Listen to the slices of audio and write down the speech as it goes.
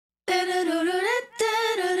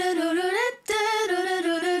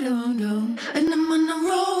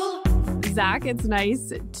Zach, it's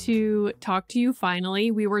nice to talk to you finally.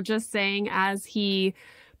 We were just saying as he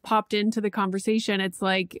popped into the conversation, it's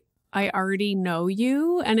like, I already know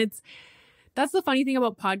you. And that's the funny thing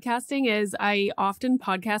about podcasting is I often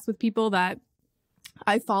podcast with people that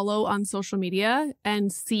I follow on social media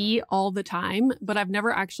and see all the time, but I've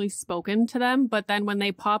never actually spoken to them. But then when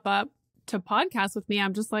they pop up to podcast with me,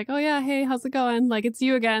 I'm just like, oh yeah, hey, how's it going? Like, it's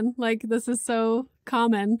you again. Like, this is so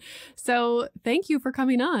common. So thank you for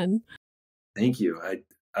coming on. Thank you.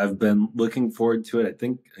 I've been looking forward to it. I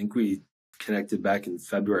think we connected back in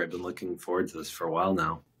February. I've been looking forward to this for a while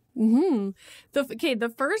now. Mm-hmm.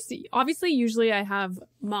 The first, obviously, usually I have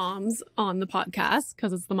moms on the podcast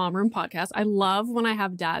because it's the Mom Room podcast. I love when I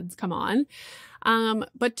have dads come on.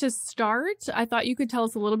 But to start, I thought you could tell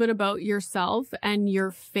us a little bit about yourself and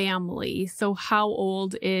your family. So how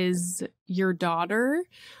old is your daughter?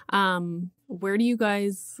 Where do you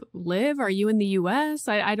guys live? Are you in the US?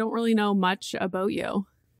 I don't really know much about you.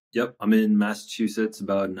 Yep. I'm in Massachusetts,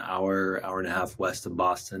 about an hour and a half west of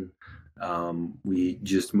Boston. We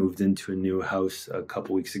just moved into a new house a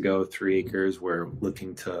couple weeks ago, 3 acres. We're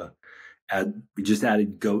looking to we just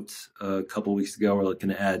added goats a couple weeks ago. We're looking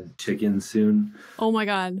to add chickens soon. Oh my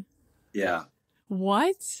God. Yeah.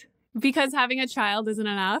 What? Because having a child isn't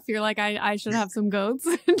enough? You're like, I should have some goats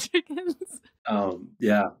and chickens.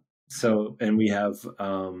 Yeah. So, and we have,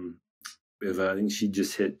 I think she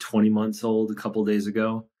just hit 20 months old a couple days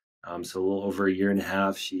ago. So a little over a year and a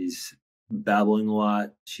half. She's babbling a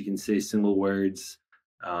lot. She can say single words.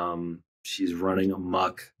 She's running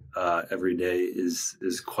amok. Every day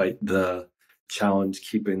is quite the challenge,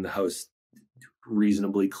 keeping the house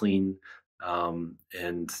reasonably clean.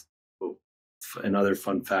 And another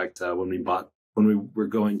fun fact, when we were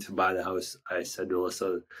going to buy the house, I said to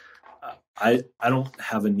Alyssa, I don't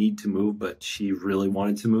have a need to move, but she really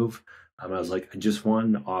wanted to move. I was like, I just want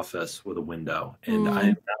an office with a window. And I am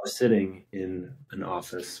now sitting in an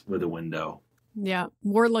office with a window. Yeah.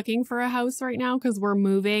 We're looking for a house right now because we're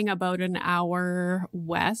moving about an hour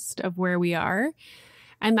west of where we are.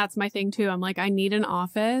 And that's my thing too. I'm like, I need an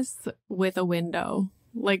office with a window.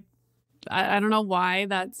 Like, I don't know why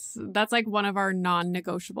that's like one of our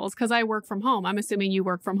non-negotiables because I work from home. I'm assuming you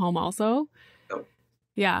work from home also. Yep.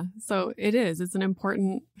 Yeah. So it's an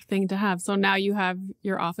important thing to have. So now you have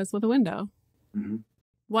your office with a window. Mm-hmm.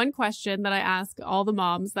 One question that I ask all the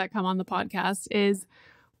moms that come on the podcast is,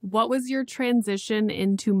 what was your transition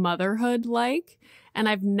into motherhood like? And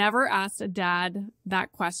I've never asked a dad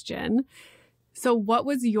that question. So what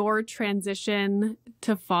was your transition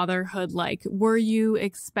to fatherhood like? Were you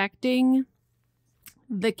expecting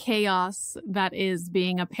the chaos that is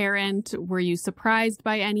being a parent? Were you surprised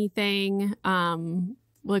by anything?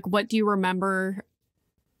 Like, what do you remember,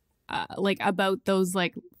 about those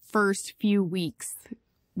first few weeks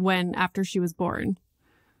after she was born?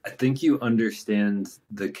 I think you understand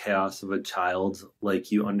the chaos of a child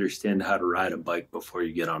like you understand how to ride a bike before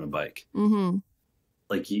you get on a bike. Mm-hmm.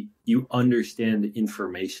 Like you understand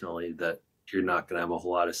informationally that you're not going to have a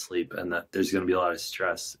whole lot of sleep and that there's going to be a lot of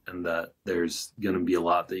stress and that there's going to be a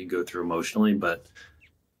lot that you go through emotionally, but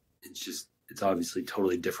it's obviously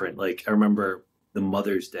totally different. Like I remember the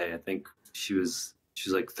Mother's Day. I think she was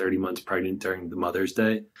like 30 months pregnant during the Mother's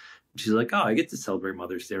Day. She's like, oh, I get to celebrate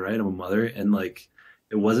Mother's Day, right? I'm a mother. And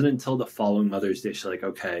it wasn't until the following Mother's Day she's like,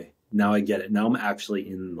 okay, now I get it. Now I'm actually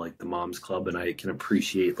in the mom's club and I can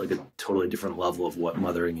appreciate a totally different level of what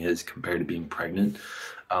mothering is compared to being pregnant.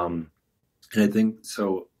 And I think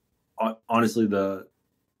so. Honestly,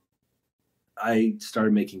 I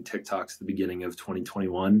started making TikToks at the beginning of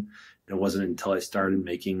 2021, and it wasn't until I started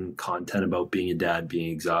making content about being a dad,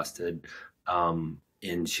 being exhausted,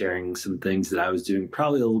 and sharing some things that I was doing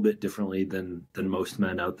probably a little bit differently than most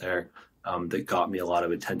men out there. That got me a lot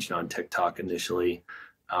of attention on TikTok initially.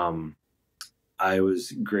 I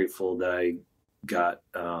was grateful that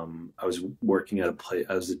I was working at a place,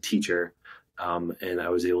 I was a teacher, and I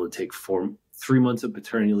was able to take 3 months of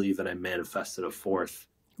paternity leave and I manifested a 4th.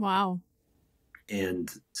 Wow.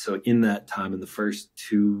 And so in that time, in the first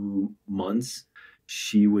 2 months,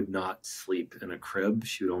 she would not sleep in a crib.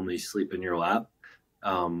 She would only sleep in your lap.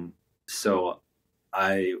 So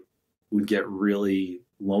I would get really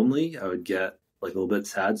lonely. I would get a little bit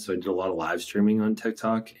sad. So I did a lot of live streaming on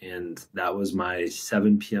TikTok, and that was my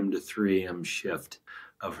 7 p.m. to 3 a.m. shift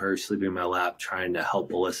of her sleeping in my lap, trying to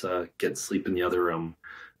help Alyssa get sleep in the other room.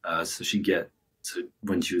 So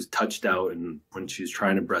when she was touched out and when she was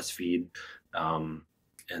trying to breastfeed.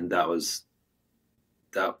 And that was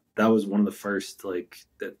one of the first,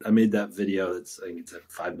 that I made that video. I think it's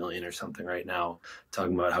at 5 million or something right now,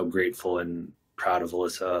 talking about how grateful and proud of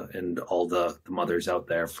Alyssa and all the mothers out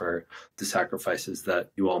there for the sacrifices that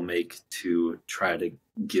you all make to try to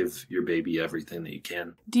give your baby everything that you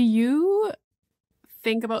can. Do you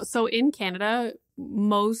think about, so in Canada,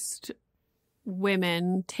 most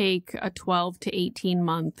women take a 12 to 18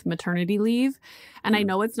 month maternity leave. And I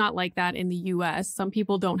know it's not like that in the US. Some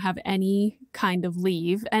people don't have any kind of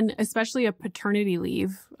leave, and especially a paternity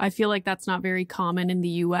leave. I feel like that's not very common in the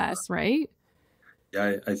US, right?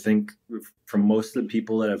 Yeah, I think from most of the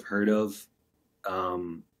people that I've heard of,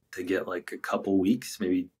 to get like a couple weeks,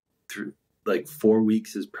 maybe through like 4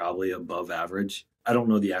 weeks is probably above average. I don't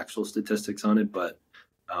know the actual statistics on it, but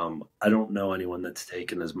I don't know anyone that's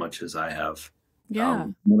taken as much as I have. Yeah.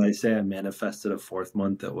 When I say I manifested a 4th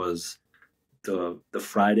month, it was the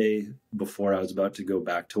Friday before I was about to go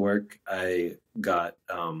back to work. I got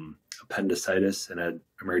appendicitis and had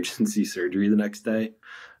emergency surgery the next day.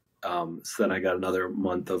 So then I got another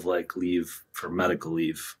month of like leave for medical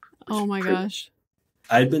leave. Oh my gosh.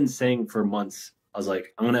 I'd been saying for months, I was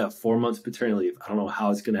like, I'm going to have 4 months paternity leave. I don't know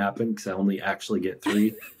how it's going to happen because I only actually get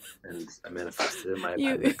 3. And I manifested in my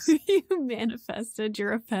appendix. You manifested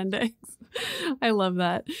your appendix. I love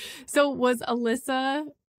that. So was Alyssa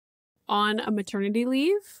on a maternity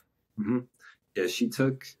leave? Mm-hmm. Yeah, she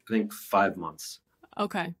took, I think, 5 months.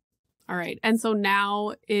 Okay. All right. And so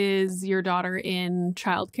now is your daughter in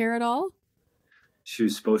childcare at all? She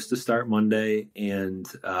was supposed to start Monday and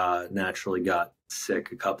naturally got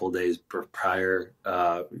sick a couple of days prior.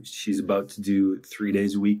 She's about to do 3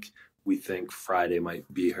 days a week. We think Friday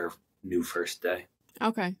might be her new first day.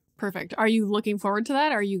 Okay, perfect. Are you looking forward to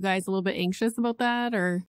that? Are you guys a little bit anxious about that,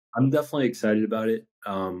 or? I'm definitely excited about it.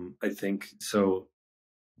 I think so.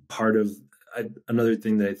 Another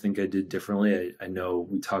thing that I think I did differently, I know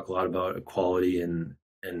we talk a lot about equality and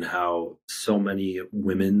how so many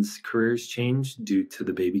women's careers change due to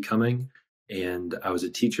the baby coming. And I was a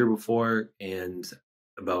teacher before, and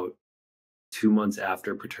about 2 months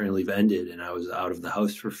after paternity leave ended and I was out of the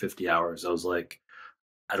house for 50 hours, I was like,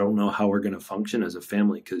 I don't know how we're going to function as a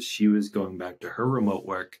family, because she was going back to her remote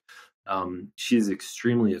work. She's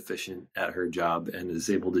extremely efficient at her job and is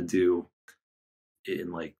able to do it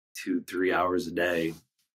in like 2-3 hours a day,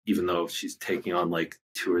 even though she's taking on like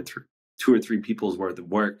two or three people's worth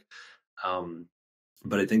of work.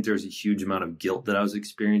 But I think there's a huge amount of guilt that I was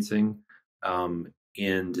experiencing,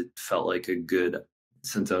 and it felt like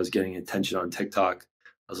since I was getting attention on TikTok,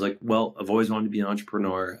 I was like, well, I've always wanted to be an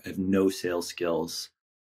entrepreneur. I have no sales skills.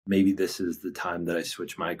 Maybe this is the time that I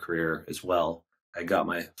switch my career as well. I got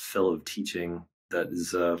my fill of teaching that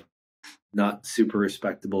is not super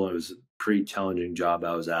respectable. It was a pretty challenging job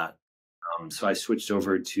I was at. So I switched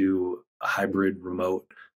over to a hybrid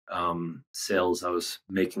remote sales. I was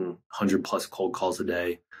making 100 plus cold calls a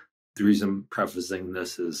day. The reason I'm prefacing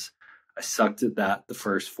this is I sucked at that the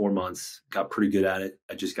first 4 months, got pretty good at it.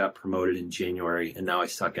 I just got promoted in January, and now I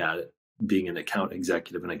suck at it, being an account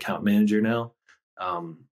executive and account manager now.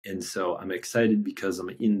 And so I'm excited because I'm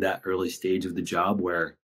in that early stage of the job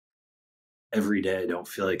where every day I don't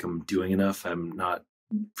feel like I'm doing enough. I'm not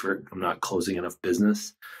closing enough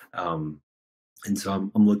business. And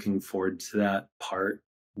so I'm looking forward to that part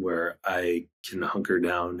where I can hunker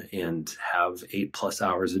down and have 8+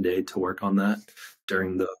 hours a day to work on that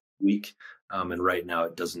during the week. And right now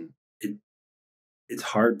it's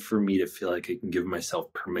hard for me to feel like I can give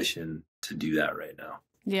myself permission to do that right now.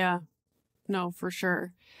 Yeah, no, for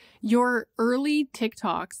sure. Your early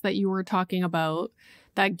TikToks that you were talking about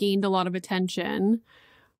that gained a lot of attention,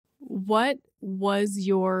 what was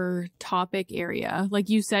your topic area? Like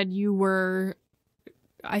you said,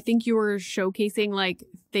 I think you were showcasing like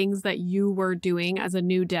things that you were doing as a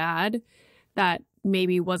new dad that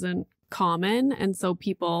maybe wasn't common. And so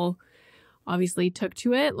people obviously took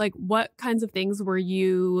to it. Like, what kinds of things were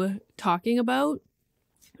you talking about?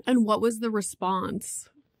 And what was the response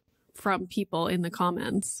from people in the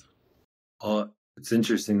comments? It's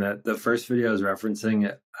interesting that the first video I was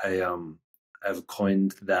referencing, I've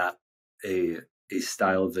coined that a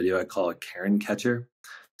style of video I call a Karen catcher.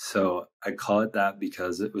 So I call it that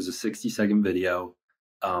because it was a 60-second video.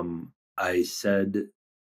 I said,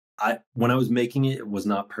 when I was making it, it was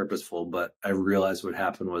not purposeful, but I realized what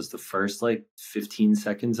happened was the first like 15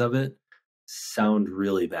 seconds of it sound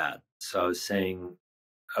really bad. So I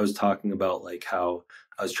was talking about like how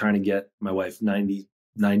I was trying to get my wife 90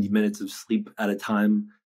 minutes of sleep at a time.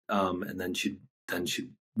 And then she'd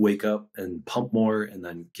wake up and pump more and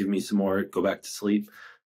then give me some more, go back to sleep.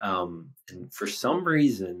 And for some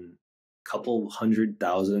reason, a couple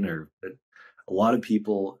 100,000 or a lot of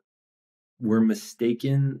people were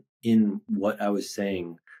mistaken in what I was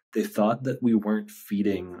saying they thought that we weren't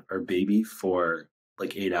feeding our baby for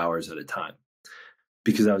like 8 hours at a time,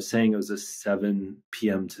 because I was saying it was a 7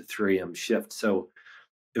 p.m. to 3 a.m. shift. So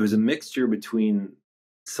it was a mixture between,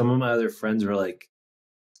 some of my other friends were like,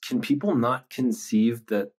 can people not conceive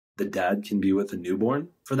that the dad can be with a newborn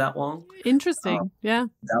for that long? Interesting. Yeah.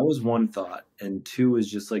 That was one thought. And two was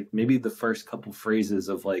just like maybe the first couple phrases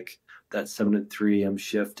of like that 7 to 3 a.m.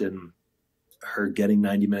 shift and her getting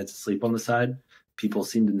 90 minutes of sleep on the side. People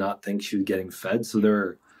seemed to not think she was getting fed. So there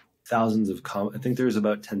were thousands of I think there's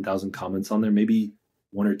about 10,000 comments on there. Maybe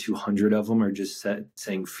 100 or 200 of them are just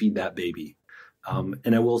saying, feed that baby.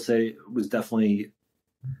 And I will say it was definitely,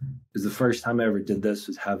 it was the first time I ever did this,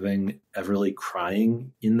 was having Everly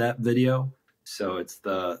crying in that video. So it's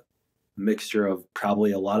the mixture of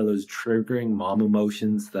probably a lot of those triggering mom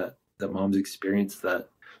emotions that moms experience, that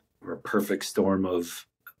were a perfect storm of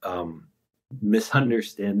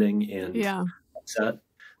misunderstanding and upset.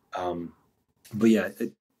 But yeah,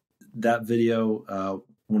 that video,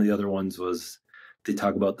 one of the other ones was, they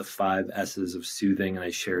talk about the 5 S's of soothing, and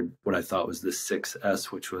I shared what I thought was the 6th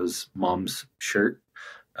S, which was mom's shirt,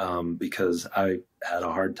 because I had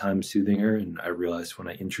a hard time soothing her, and I realized when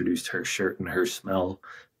I introduced her shirt and her smell,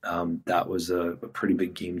 that was a pretty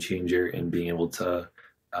big game changer in being able to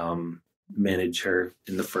manage her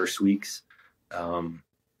in the first weeks. And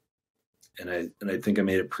I think I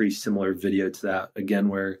made a pretty similar video to that again,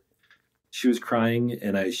 where she was crying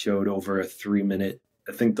and I showed over a 3-minute,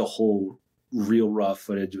 I think the whole real raw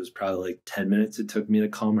footage was probably like 10 minutes it took me to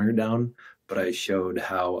calm her down, but I showed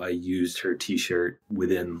how I used her t-shirt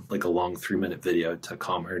within like a long 3-minute video to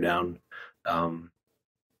calm her down, and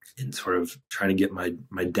sort of trying to get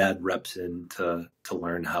my dad reps in to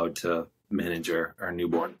learn how to manage our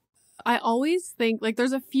newborn. I always think like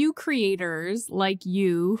there's a few creators like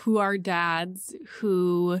you who are dads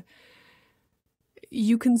who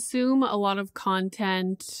you consume a lot of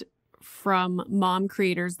content from mom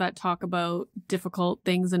creators that talk about difficult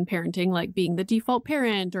things in parenting, like being the default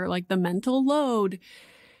parent or like the mental load.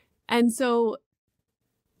 And so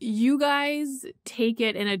you guys take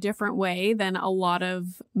it in a different way than a lot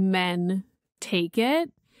of men take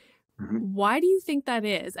it. Mm-hmm. Why do you think that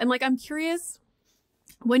is? And like, I'm curious,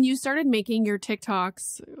 when you started making your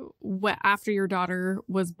TikToks after your daughter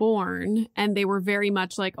was born, and they were very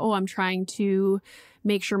much like, oh, I'm trying to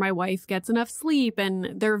make sure my wife gets enough sleep.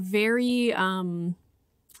 And they're very, I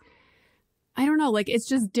don't know, like it's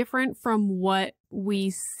just different from what we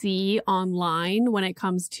see online when it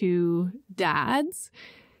comes to dads.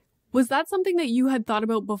 Was that something that you had thought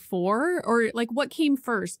about before? Or like what came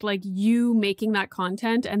first? Like you making that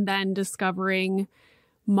content and then discovering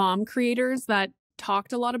mom creators that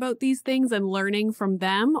talked a lot about these things and learning from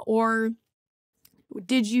them? Or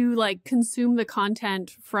did you like consume the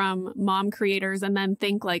content from mom creators and then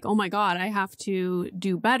think like, oh my God, I have to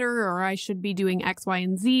do better, or I should be doing X, Y,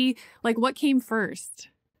 and Z? Like what came first?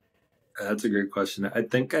 That's a great question. I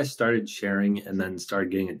think I started sharing and then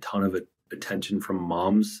started getting a ton of attention from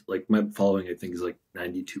moms. Like my following, I think, is like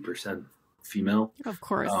 92% female. Of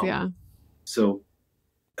course, yeah. So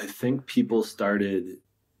I think people started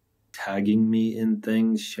tagging me in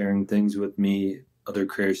things, sharing things with me. Other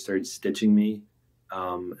creators started stitching me.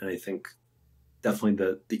 And I think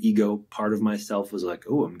definitely the ego part of myself was like,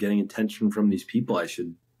 oh, I'm getting attention from these people. I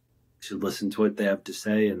should listen to what they have to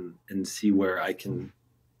say and see where I can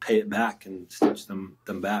pay it back and stitch them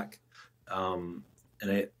back. And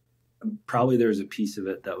I probably there's a piece of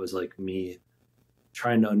it that was like me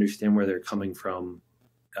trying to understand where they're coming from.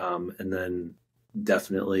 And then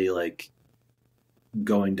definitely like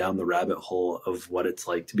going down the rabbit hole of what it's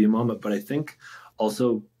like to be a mom. But I think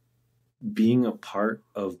also being a part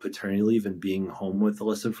of paternity leave and being home with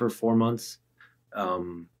Alyssa for 4 months,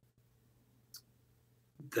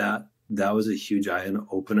 that was a huge eye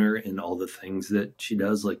opener in all the things that she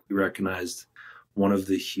does. Like we recognized one of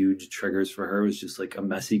the huge triggers for her was just like a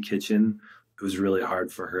messy kitchen. It was really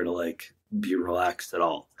hard for her to like be relaxed at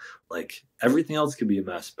all. Like everything else could be a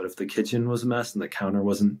mess, but if the kitchen was a mess and the counter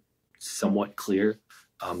wasn't somewhat clear,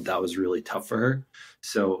 that was really tough for her.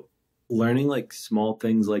 So learning like small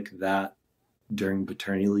things like that during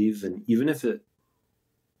paternity leave, and even if it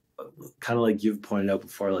kind of like you've pointed out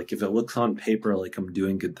before, like if it looks on paper like I'm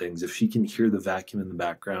doing good things, if she can hear the vacuum in the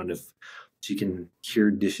background, if she can hear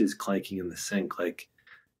dishes clanking in the sink, like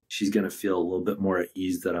she's going to feel a little bit more at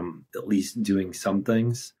ease that I'm at least doing some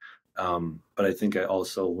things. But I think I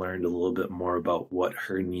also learned a little bit more about what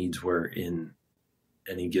her needs were in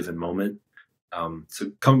any given moment.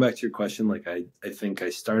 So coming back to your question, like I think I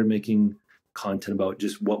started making content about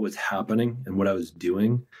just what was happening and what I was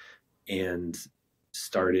doing. And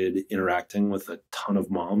started interacting with a ton of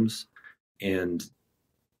moms, and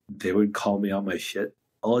they would call me out my shit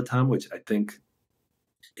all the time, which I think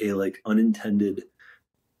a like unintended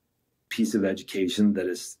piece of education that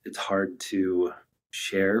it's hard to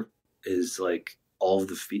share is like all of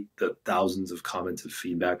the thousands of comments of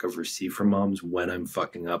feedback I've received from moms when I'm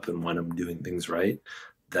fucking up and when I'm doing things right,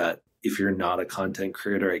 that if you're not a content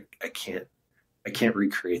creator, I can't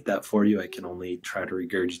recreate that for you. I can only try to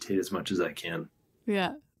regurgitate as much as I can.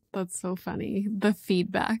 Yeah, that's so funny. The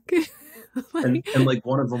feedback. and like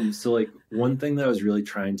one of them, so like one thing that I was really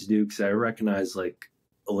trying to do, because I recognize like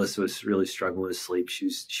Alyssa was really struggling with sleep.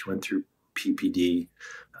 She went through PPD,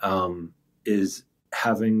 is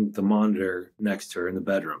having the monitor next to her in the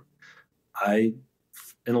bedroom. In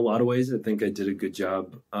a lot of ways, I think I did a good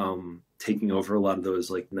job taking over a lot of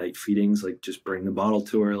those like night feedings, like just bring the bottle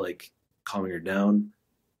to her, like calming her down.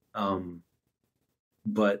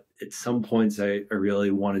 But at some points I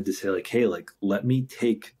really wanted to say like, hey, like, let me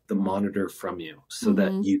take the monitor from you so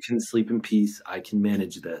that you can sleep in peace. I can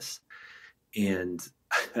manage this. And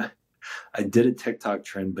I did a TikTok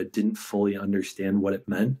trend, but didn't fully understand what it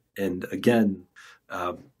meant. And again,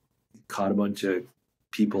 caught a bunch of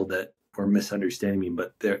people that were misunderstanding me,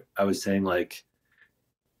 but I was saying like,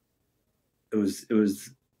 it was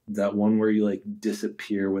that one where you like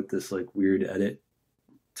disappear with this like weird edit.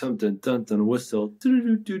 Dun, dun, dun, dun, whistle,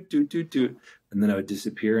 and then I would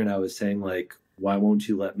disappear, and I was saying like, why won't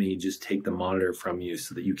you let me just take the monitor from you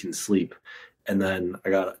so that you can sleep? And then I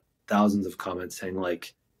got thousands of comments saying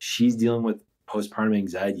like, she's dealing with postpartum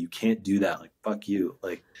anxiety, you can't do that, like fuck you.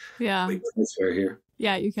 Like, yeah, wait, can I swear here?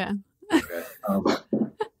 Yeah, you can. Okay.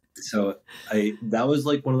 So that was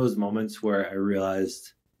like one of those moments where I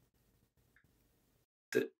realized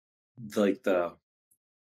that like the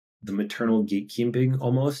maternal gatekeeping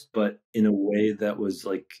almost, but in a way that was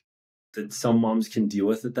like that some moms can deal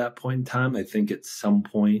with at that point in time. I think at some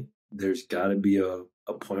point there's got to be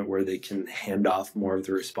a point where they can hand off more of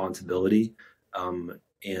the responsibility,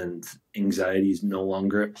 and anxiety is no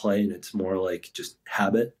longer at play, and it's more like just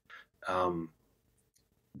habit.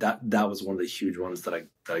 That was one of the huge ones that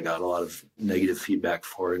I got a lot of negative feedback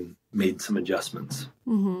for and made some adjustments.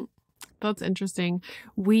 Mm-hmm. That's interesting.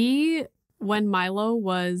 When Milo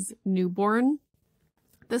was newborn,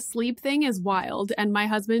 the sleep thing is wild. And my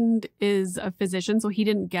husband is a physician, so he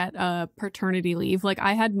didn't get a paternity leave. Like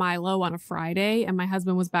I had Milo on a Friday and my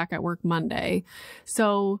husband was back at work Monday.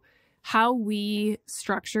 So how we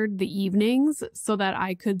structured the evenings so that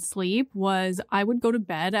I could sleep was I would go to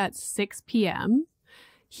bed at 6 p.m.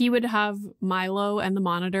 He would have Milo and the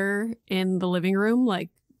monitor in the living room, like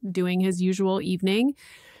doing his usual evening.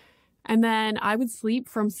 And then I would sleep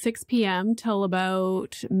from 6 p.m. till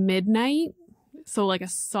about midnight. So like a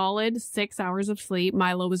solid 6 hours of sleep.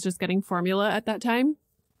 Milo was just getting formula at that time.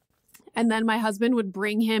 And then my husband would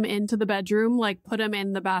bring him into the bedroom, like put him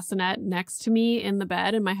in the bassinet next to me in the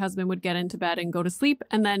bed. And my husband would get into bed and go to sleep.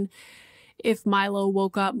 And then if Milo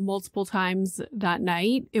woke up multiple times that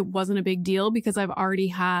night, it wasn't a big deal because I've already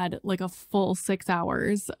had like a full 6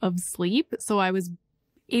 hours of sleep. So I was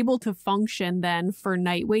able to function then for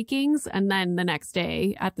night wakings and then the next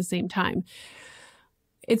day at the same time.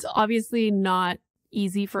 It's obviously not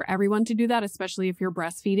easy for everyone to do that, especially if you're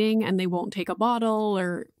breastfeeding and they won't take a bottle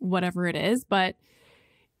or whatever it is. But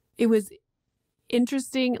it was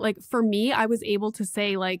interesting. Like for me, I was able to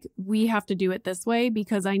say like, we have to do it this way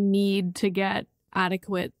because I need to get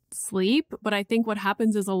adequate sleep. But I think what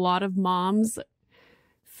happens is a lot of moms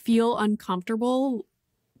feel uncomfortable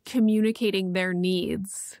communicating their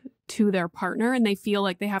needs to their partner and they feel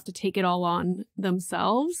like they have to take it all on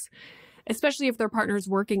themselves, especially if their partner's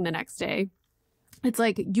working the next day. It's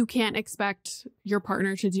like you can't expect your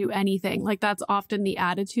partner to do anything. Like that's often the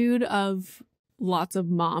attitude of lots of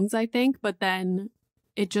moms, I think, but then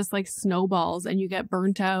it just like snowballs and you get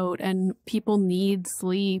burnt out and people need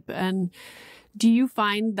sleep. And do you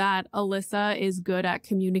find that Alyssa is good at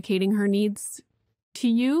communicating her needs to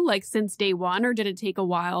you, like since day one, or did it take a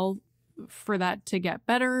while for that to get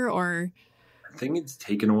better? Or I think it's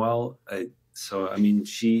taken a while. I mean,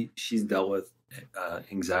 she's dealt with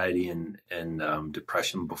anxiety and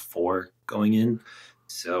depression before going in.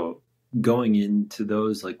 So going into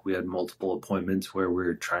those, like we had multiple appointments where we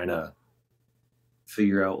were trying to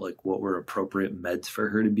figure out like what were appropriate meds for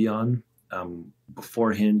her to be on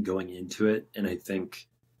beforehand going into it. And I think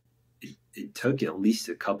it took at least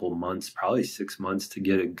a couple months, probably 6 months to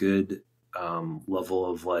get a good level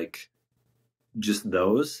of like just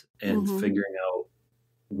those and figuring out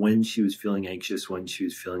when she was feeling anxious, when she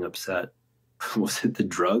was feeling upset. Was it the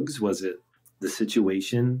drugs? Was it the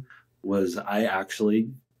situation? Was I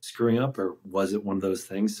actually screwing up, or was it one of those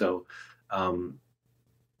things? So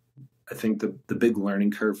I think the big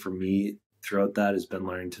learning curve for me throughout that has been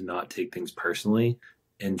learning to not take things personally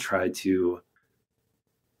and try to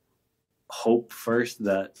hope first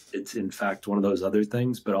that it's in fact one of those other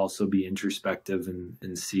things, but also be introspective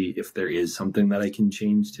and see if there is something that I can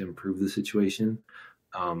change to improve the situation.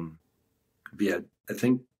 But yeah, I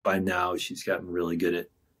think by now she's gotten really good at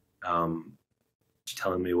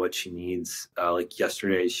telling me what she needs. Like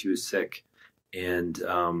yesterday, she was sick. And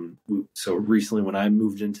so recently when I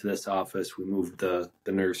moved into this office, we moved the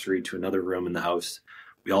nursery to another room in the house.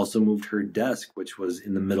 We also moved her desk, which was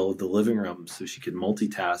in the middle of the living room, so she could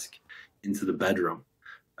multitask, into the bedroom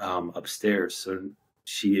upstairs. So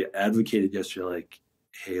she advocated yesterday, like,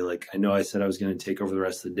 hey, like, I know I said I was going to take over the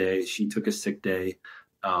rest of the day. She took a sick day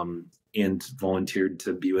and volunteered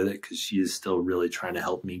to be with it because she is still really trying to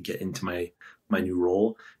help me get into my new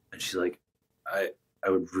role. And she's like, I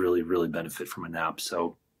would really, really benefit from a nap.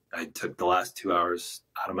 So I took the last 2 hours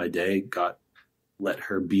out of my day, let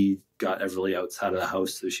her be, got everybody outside of the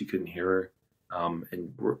house so she couldn't hear her,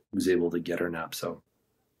 and was able to get her nap. So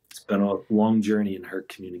it's been a long journey in her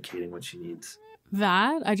communicating what she needs.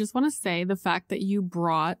 That, I just want to say, the fact that you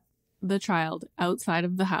brought the child outside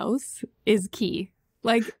of the house is key.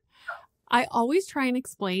 Like, I always try and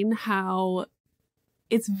explain how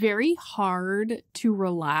it's very hard to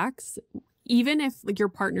relax, even if like your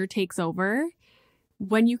partner takes over,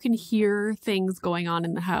 when you can hear things going on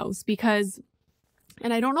in the house. Because,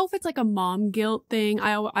 and I don't know if it's like a mom guilt thing.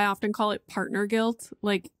 I often call it partner guilt.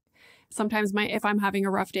 Like, sometimes if I'm having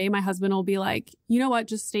a rough day, my husband will be like, you know what,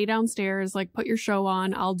 just stay downstairs, like put your show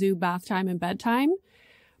on. I'll do bath time and bedtime.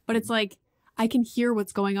 But it's like, I can hear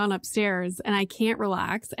what's going on upstairs and I can't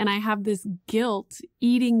relax. And I have this guilt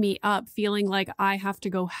eating me up, feeling like I have to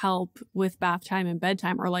go help with bath time and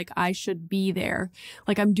bedtime, or like I should be there.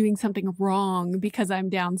 Like I'm doing something wrong because I'm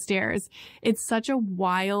downstairs. It's such a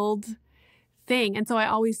wild thing. And so I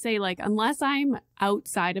always say, like, unless I'm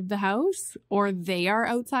outside of the house or they are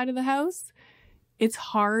outside of the house, it's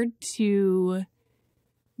hard to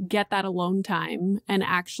get that alone time and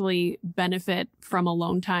actually benefit from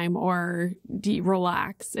alone time or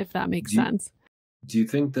relax, if that makes sense. Do you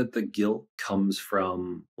think that the guilt comes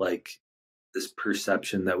from like this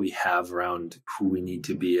perception that we have around who we need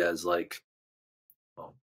to be as, like,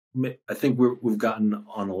 well, I think we've gotten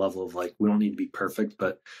on a level of like, we don't need to be perfect,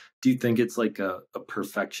 but do you think it's like a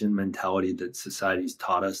perfection mentality that society's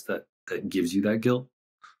taught us that gives you that guilt?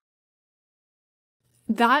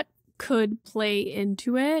 That could play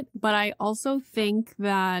into it, but I also think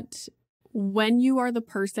that when you are the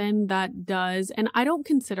person that does, and I don't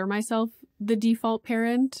consider myself the default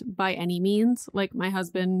parent by any means, like my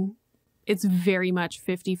husband, it's very much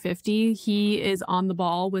 50-50. He is on the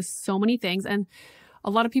ball with so many things. And a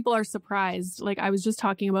lot of people are surprised. Like I was just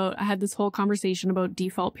talking about, I had this whole conversation about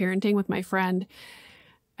default parenting with my friend.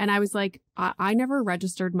 And I was like, I never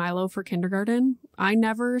registered Milo for kindergarten. I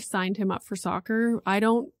never signed him up for soccer. I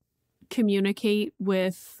don't communicate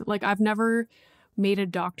with, like, I've never made a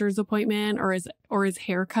doctor's appointment or his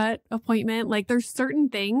haircut appointment. Like there's certain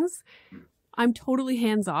things I'm totally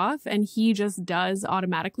hands off and he just does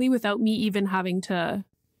automatically without me even having to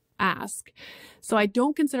ask. So I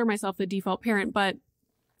don't consider myself the default parent, but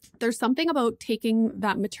there's something about taking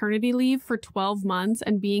that maternity leave for 12 months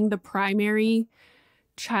and being the primary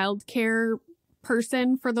childcare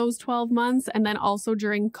person for those 12 months. And then also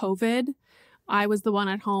during COVID, I was the one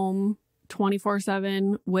at home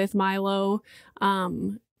 24/7 with Milo.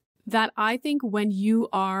 That I think when you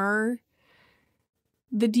are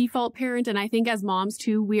the default parent, and I think as moms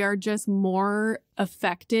too, we are just more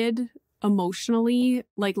affected emotionally.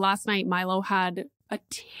 Like last night, Milo had a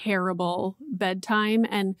terrible bedtime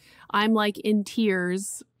and I'm like in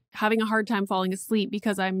tears, having a hard time falling asleep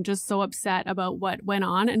because I'm just so upset about what went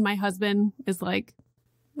on. And my husband is like,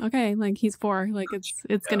 okay, like he's 4, like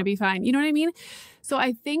it's going to be fine. You know what I mean? So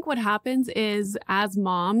I think what happens is as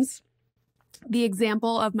moms, the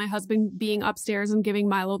example of my husband being upstairs and giving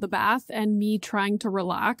Milo the bath and me trying to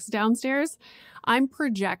relax downstairs, I'm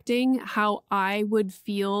projecting how I would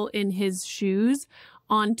feel in his shoes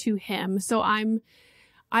onto him. So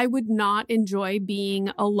I would not enjoy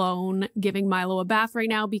being alone giving Milo a bath right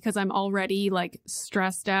now because I'm already like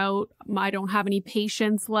stressed out. I don't have any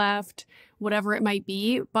patience left, whatever it might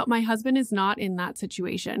be. But my husband is not in that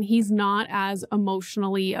situation. He's not as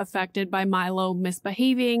emotionally affected by Milo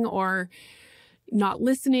misbehaving or not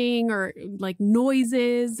listening or like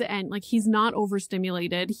noises, and like he's not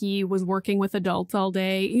overstimulated. He was working with adults all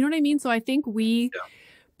day. You know what I mean? So I think we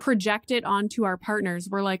project it onto our partners.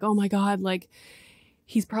 We're like, oh my God, like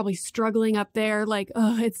he's probably struggling up there. Like,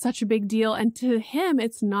 oh, it's such a big deal. And to him,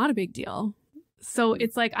 it's not a big deal. So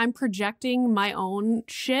it's like I'm projecting my own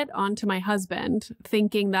shit onto my husband,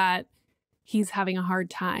 thinking that he's having a hard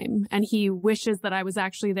time and he wishes that I was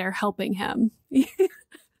actually there helping him.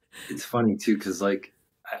 It's funny too, because like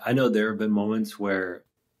I know there have been moments where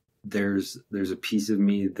there's a piece of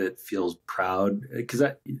me that feels proud, because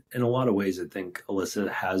in a lot of ways I think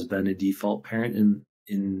Alyssa has been a default parent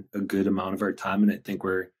in a good amount of our time, and I think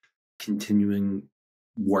we're continuing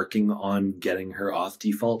working on getting her off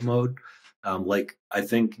default mode. Like I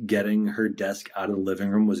think getting her desk out of the living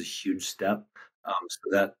room was a huge step, so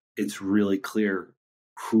that it's really clear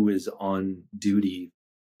who is on duty,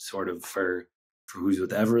 sort of for who's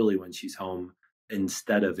with Everly when she's home,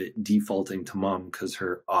 instead of it defaulting to mom because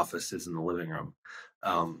her office is in the living room.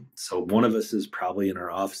 So one of us is probably in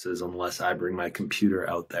our offices unless I bring my computer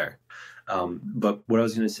out there. But what I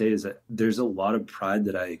was going to say is that there's a lot of pride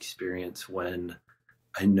that I experience when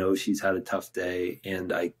I know she's had a tough day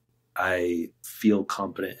and I feel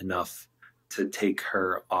confident enough to take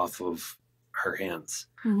her off of her hands.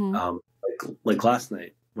 Mm-hmm. Like last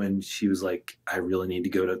night when she was like, I really need to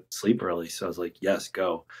go to sleep early. So I was like, yes,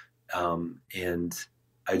 go. And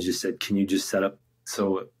I just said, can you just set up?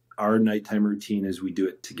 So our nighttime routine is we do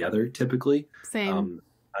it together typically. Same.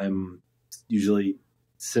 I'm usually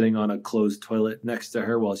sitting on a closed toilet next to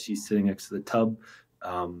her while she's sitting next to the tub.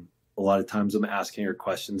 A lot of times I'm asking her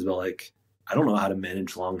questions about like, I don't know how to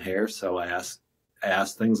manage long hair. So I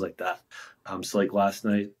ask things like that. So like last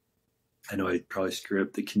night, I know I probably screwed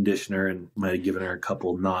up the conditioner and might have given her a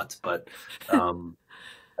couple knots, but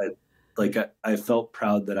I felt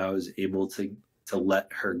proud that I was able to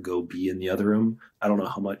let her go be in the other room. I don't know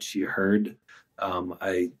how much she heard.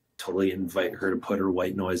 I totally invite her to put her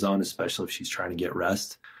white noise on, especially if she's trying to get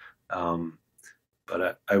rest.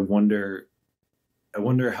 But I wonder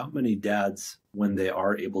how many dads, when they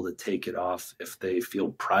are able to take it off, if they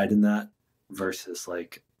feel pride in that versus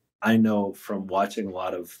like, I know from watching a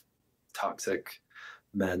lot of toxic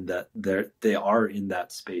men that they are in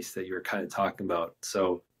that space that you're kind of talking about.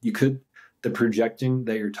 So the projecting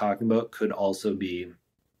that you're talking about could also be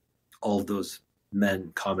all of those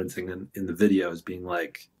men commenting in the videos being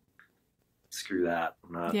like, screw that.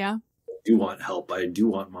 I do want help. I do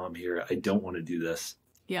want mom here. I don't want to do this.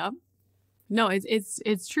 Yeah. No,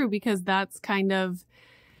 it's true, because that's kind of,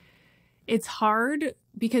 it's hard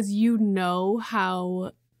because you know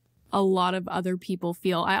how a lot of other people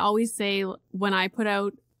feel. I always say when I put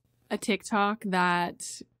out a TikTok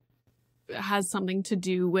that has something to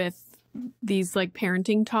do with these like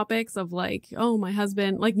parenting topics of like, oh, my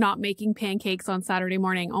husband, like not making pancakes on Saturday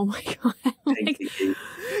morning. Oh my God. Like,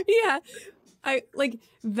 yeah. I like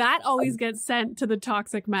that always gets sent to the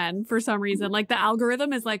toxic men for some reason. Like the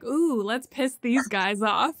algorithm is like, ooh, let's piss these guys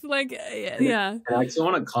off. Like, yeah. And I actually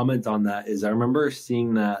want to comment on that is I remember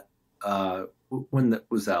seeing that, when that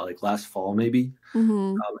was that like last fall, maybe.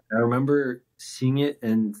 Mm-hmm. I remember seeing it,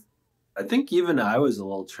 and I think even I was a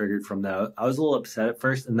little triggered from that. I was a little upset at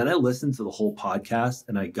first, and then I listened to the whole podcast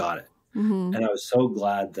and I got it. Mm-hmm. And I was so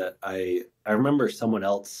glad that I remember someone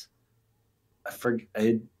else, I think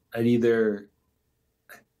I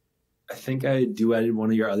duetted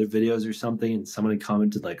one of your other videos or something, and somebody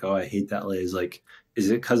commented like, oh, I hate that lady. Like, is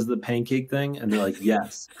it because of the pancake thing? And they're like,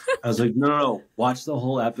 yes. I was like, no, watch the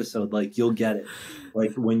whole episode. Like, you'll get it.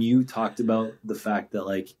 Like when you talked about the fact that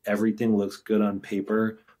like everything looks good on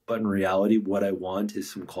paper, but in reality, what I want is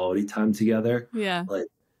some quality time together. Yeah. Like,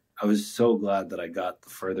 I was so glad that I got the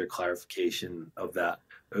further clarification of that.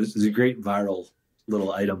 It was a great viral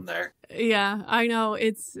little item there. Yeah, I know.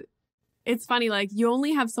 It's funny. Like you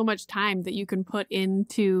only have so much time that you can put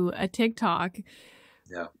into a TikTok.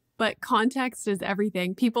 Yeah. But context is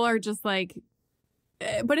everything. People are just like,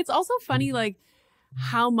 but it's also funny, like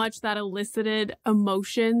how much that elicited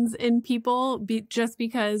emotions in people just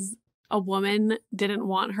because a woman didn't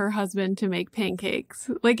want her husband to make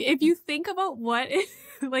pancakes. Like if you think about what,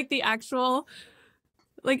 like the actual,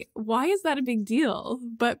 like, why is that a big deal?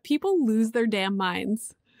 But people lose their damn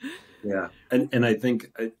minds. Yeah. And I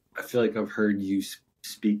think, I feel like I've heard you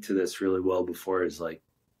speak to this really well before, is like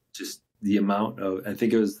just the amount of, I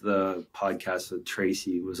think it was the podcast that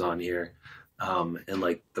Tracy was on here. And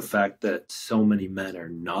like the fact that so many men are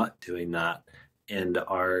not doing that and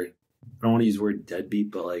are, I don't want to use the word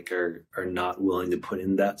deadbeat, but like are not willing to put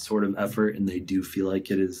in that sort of effort. And they do feel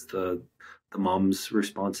like it is the mom's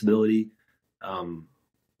responsibility.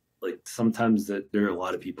 Like sometimes that there are a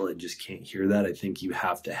lot of people that just can't hear that. I think you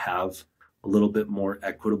have to have a little bit more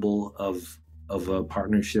equitable of a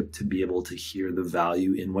partnership to be able to hear the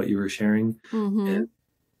value in what you were sharing. Mm-hmm. And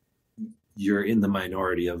you're in the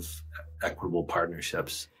minority of equitable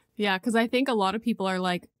partnerships. Yeah, because I think a lot of people are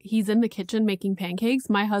like, he's in the kitchen making pancakes.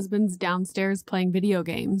 My husband's downstairs playing video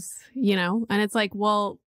games, And it's like,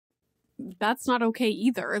 well, that's not okay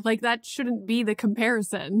either. Like, that shouldn't be the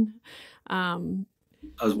comparison. I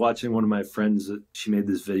was watching one of my friends. She made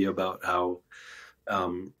this video about how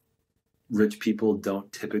rich people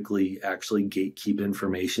don't typically actually gatekeep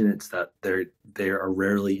information. It's that they are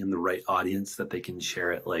rarely in the right audience that they can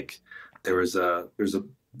share it. Like there's a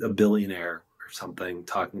billionaire or something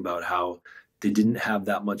talking about how they didn't have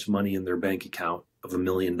that much money in their bank account of $1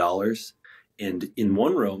 million. And in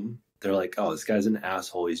one room, they're like, oh, this guy's an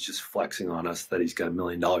asshole. He's just flexing on us that he's got $1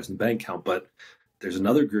 million in the bank account. But there's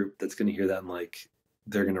another group that's going to hear that and like,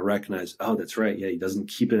 they're going to recognize, oh, that's right. Yeah, he doesn't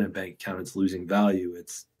keep it in a bank account. It's losing value.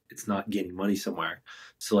 It's not gaining money somewhere.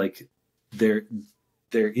 So like there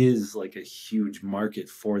is like a huge market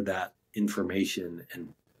for that information,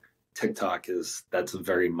 and TikTok that's a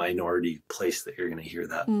very minority place that you're going to hear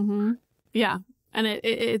that. Mm-hmm. Yeah. And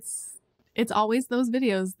it's always those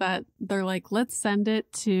videos that they're like, let's send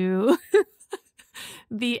it to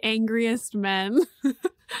the angriest men.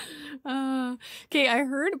 Okay, I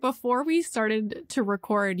heard before we started to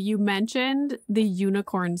record, you mentioned the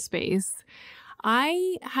unicorn space.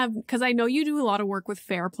 Because I know you do a lot of work with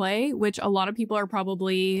Fair Play, which a lot of people are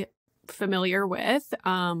probably familiar with,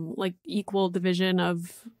 like equal division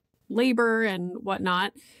of labor and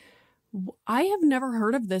whatnot. I have never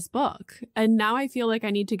heard of this book, and now I feel like I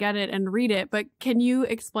need to get it and read it. But can you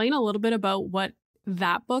explain a little bit about what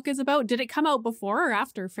that book is about? Did it come out before or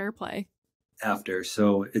after Fair Play? After.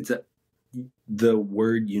 So the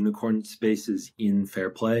word unicorn space is in Fair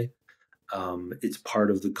Play. It's part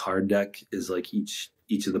of the card deck, is like each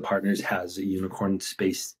of the partners has a unicorn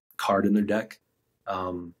space card in their deck.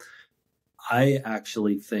 I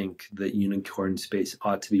actually think that unicorn space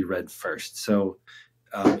ought to be read first. So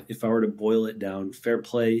if I were to boil it down, Fair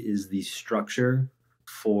Play is the structure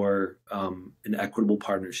for an equitable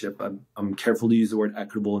partnership. I'm careful to use the word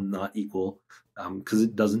equitable and not equal, because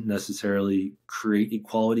it doesn't necessarily create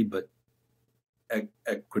equality, but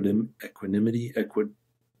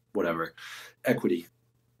equity.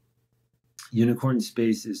 Unicorn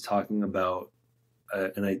space is talking about,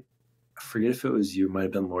 and I forget if it was you, it might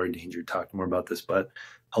have been Lori Danger talking more about this, but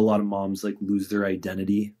a lot of moms like lose their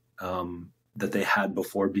identity that they had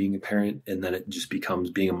before being a parent, and then it just becomes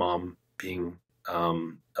being a mom, being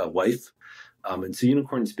a wife. And so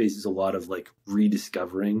unicorn space is a lot of like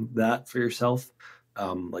rediscovering that for yourself.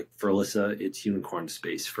 Like for Alyssa, it's unicorn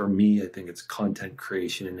space. For me, I think it's content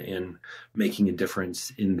creation and making a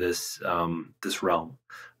difference in this realm.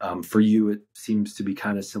 For you, it seems to be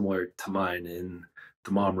kind of similar to mine in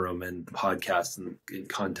the mom room and the podcast and in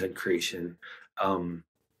content creation.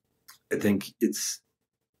 I think it's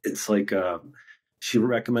like she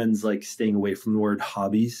recommends like staying away from the word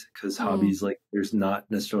hobbies, because hobbies, like there's not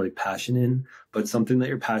necessarily passion in, but something that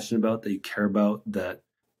you're passionate about, that you care about, that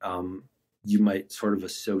you might sort of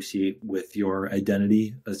associate with your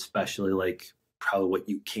identity, especially like probably what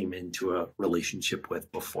you came into a relationship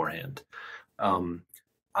with beforehand.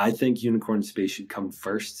 I think unicorn space should come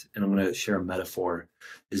first. And I'm going to share a metaphor,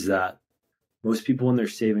 is that most people, when they're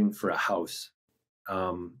saving for a house,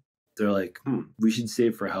 they're like, we should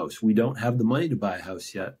save for a house. We don't have the money to buy a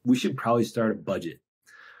house yet. We should probably start a budget.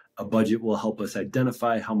 A budget will help us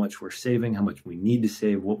identify how much we're saving, how much we need to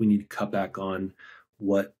save, what we need to cut back on,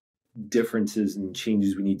 what differences and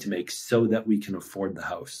changes we need to make so that we can afford the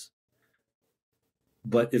house.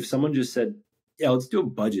 But if someone just said, yeah, let's do a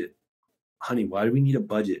budget. Honey, why do we need a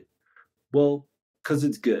budget? Well, because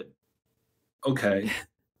it's good. Okay,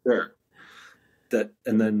 sure.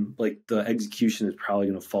 And then like the execution is probably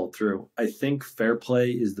going to fall through. I think Fair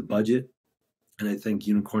Play is the budget, and I think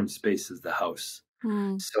unicorn space is the house.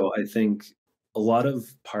 So I think a lot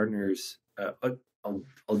of partners, I'm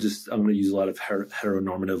going to use a lot of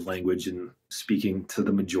heteronormative language and speaking to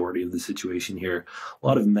the majority of the situation here. A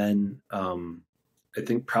lot of men, I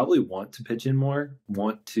think, probably want to pitch in more,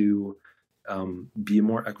 want to be a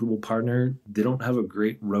more equitable partner. They don't have a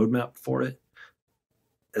great roadmap for it.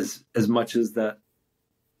 As much as that,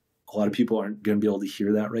 a lot of people aren't going to be able to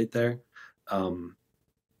hear that right there.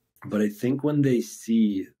 But I think when they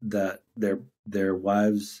see that their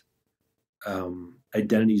wives'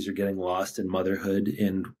 identities are getting lost in motherhood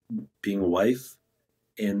and being a wife,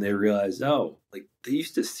 and they realize, oh, like they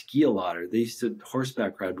used to ski a lot, or they used to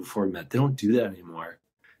horseback ride before we met. They don't do that anymore.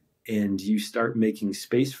 And you start making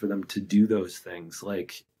space for them to do those things.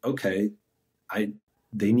 Like, okay,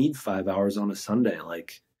 they need 5 hours on a Sunday.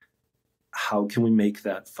 Like, how can we make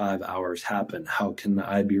that 5 hours happen? How can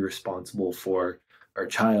I be responsible for our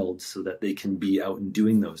child so that they can be out and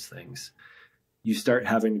doing those things. You start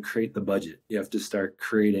having to create the budget. You have to start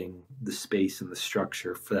creating the space and the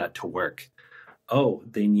structure for that to work. Oh,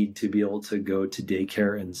 they need to be able to go to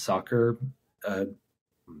daycare and soccer. I'm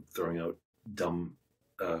throwing out dumb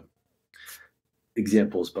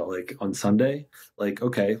examples, but like on Sunday, like,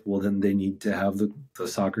 okay, well then they need to have the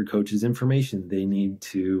soccer coach's information. They need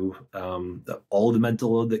to, all the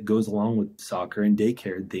mental load that goes along with soccer and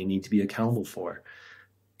daycare, they need to be accountable for.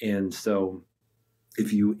 And so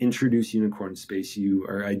if you introduce unicorn space, you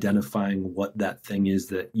are identifying what that thing is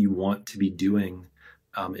that you want to be doing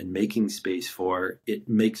and making space for. It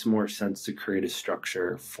makes more sense to create a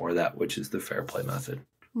structure for that, which is the fair play method.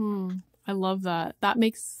 I love that. That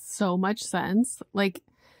makes so much sense. Like,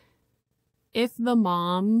 if the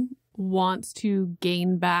mom wants to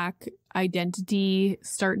gain back identity,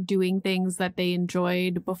 start doing things that they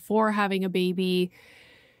enjoyed before having a baby,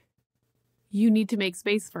 you need to make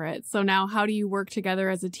space for it. So now how do you work together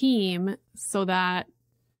as a team so that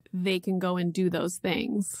they can go and do those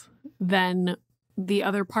things? Then the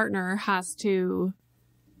other partner has to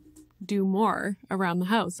do more around the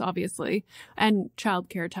house, obviously, and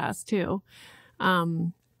childcare tasks too.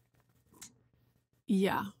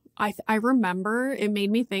 Yeah, I remember it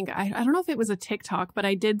made me think, I don't know if it was a TikTok, but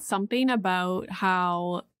I did something about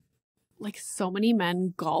how like so many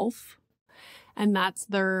men golf and that's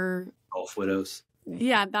their Golf widows.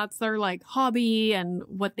 Yeah, that's their like hobby and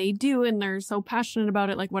what they do, and they're so passionate about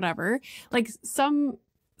it, like whatever. Like some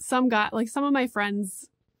guy, like some of my friends'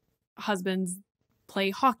 husbands play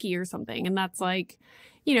hockey or something, and that's like,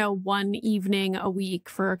 you know, one evening a week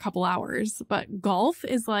for a couple hours. But golf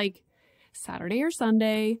is like Saturday or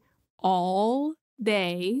Sunday all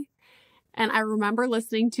day. And I remember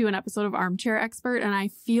listening to an episode of Armchair Expert, and I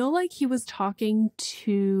feel like he was talking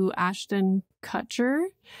to Ashton Kutcher,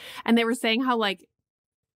 and they were saying how like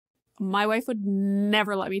my wife would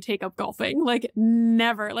never let me take up golfing, like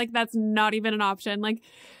never, like that's not even an option, like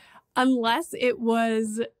unless it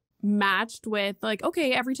was matched with like,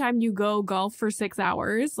 okay, every time you go golf for 6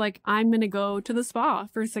 hours, like I'm going to go to the spa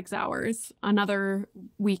for 6 hours another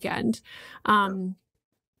weekend.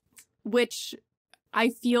 Which I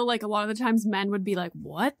feel like a lot of the times men would be like,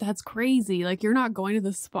 what? That's crazy. Like you're not going to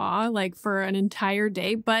the spa like for an entire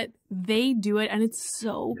day, but they do it and it's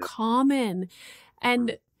so common.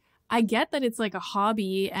 And I get that it's like a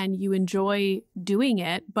hobby and you enjoy doing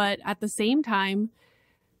it, but at the same time,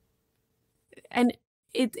 and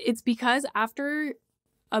it's because after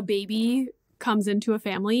a baby comes into a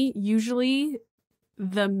family, usually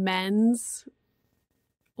the men's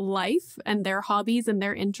life and their hobbies and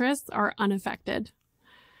their interests are unaffected.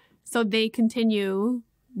 So they continue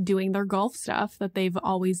doing their golf stuff that they've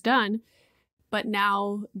always done. But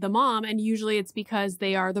now the mom, and usually it's because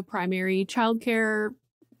they are the primary childcare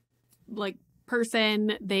like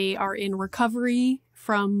person, they are in recovery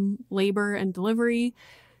from labor and delivery.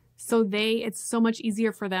 So it's so much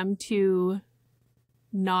easier for them to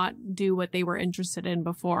not do what they were interested in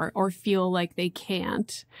before or feel like they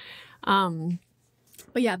can't.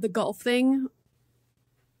 But yeah, the golf thing,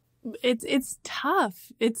 it's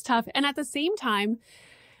tough. It's tough. And at the same time,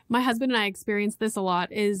 my husband and I experience this a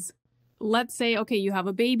lot is, let's say, okay, you have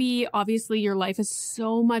a baby. Obviously, your life is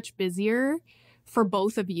so much busier for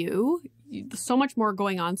both of you. So much more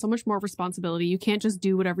going on, so much more responsibility. You can't just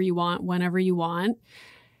do whatever you want, whenever you want.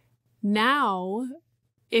 Now,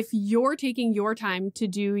 if you're taking your time to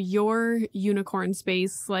do your unicorn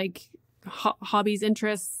space, like hobbies,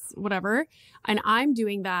 interests, whatever, and I'm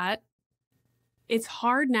doing that, it's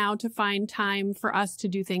hard now to find time for us to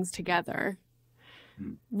do things together,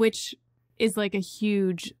 which is like a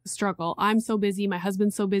huge struggle. I'm so busy. My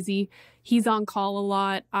husband's so busy. He's on call a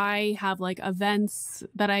lot. I have like events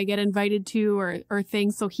that I get invited to or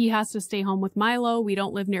things. So he has to stay home with Milo. We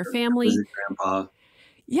don't live near family. Visit grandpa.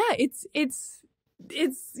 Yeah, it's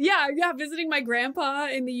visiting my grandpa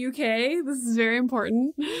in the UK. This is very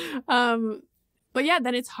important. But yeah,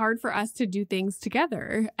 then it's hard for us to do things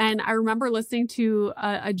together. And I remember listening to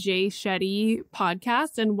a Jay Shetty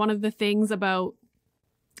podcast, and one of the things about,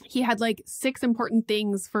 he had like 6 important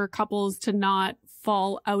things for couples to not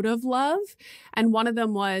fall out of love. And one of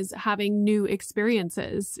them was having new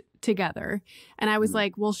experiences together. And I was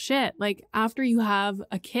like, well, shit, like after you have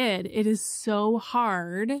a kid, it is so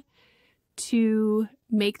hard to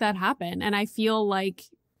make that happen. And I feel like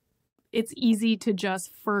it's easy to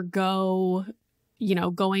just forgo, you know,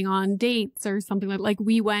 going on dates or something like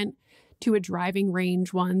we went to a driving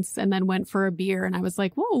range once and then went for a beer. And I was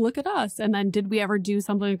like, whoa, look at us. And then did we ever do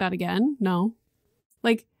something like that again? No.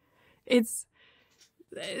 Like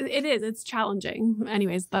it is. It's challenging.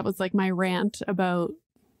 Anyways, that was like my rant about,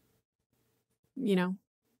 you know,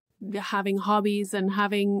 having hobbies and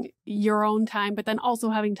having your own time, but then also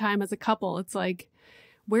having time as a couple. It's like,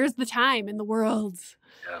 where's the time in the world?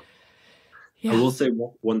 Yeah. Yeah. I will say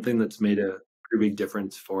one thing that's made a pretty big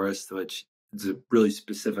difference for us, which is a really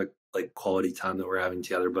specific like quality time that we're having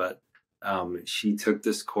together. But she took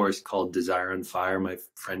this course called Desire on Fire. My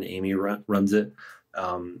friend Amy runs it.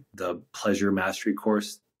 The pleasure mastery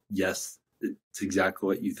course. Yes, it's exactly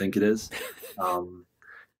what you think it is.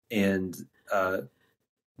 And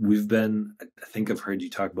we've been, I think I've heard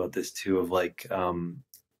you talk about this too, of like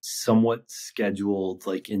somewhat scheduled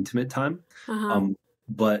like intimate time,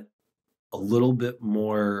 but a little bit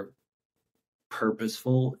more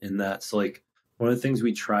purposeful in that. So like one of the things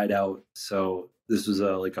we tried out, so this was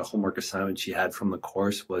like a homework assignment she had from the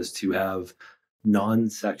course, was to have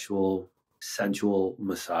non-sexual sensual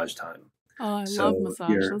massage time. Oh, I love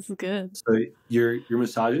massage. This is good. So you're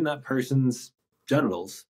massaging that person's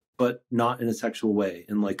genitals, but not in a sexual way,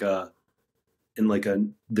 in like a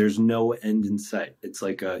there's no end in sight. It's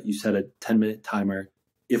like you set a 10-minute timer.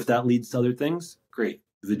 If that leads to other things, great.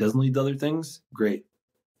 If it doesn't lead to other things, great.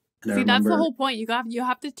 And see, that's the whole point. You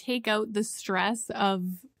have to take out the stress of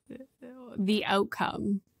the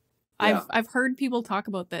outcome. Yeah. I've heard people talk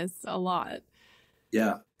about this a lot.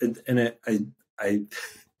 Yeah, and it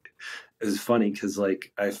was funny because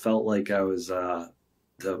like I felt like I was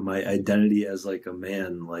my identity as like a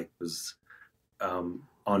man like was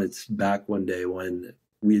on its back one day when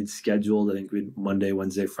we had scheduled, I think we had Monday,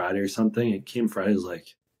 Wednesday, Friday or something. It came Friday, I was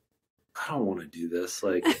like, I don't want to do this.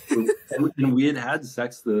 Like, and we had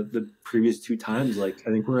sex the previous 2 times. Like,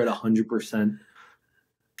 I think we're at 100%. I'm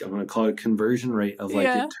going to call it a conversion rate of like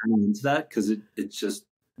it turning into that, because it's just,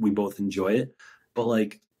 we both enjoy it. But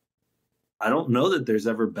like, I don't know that there's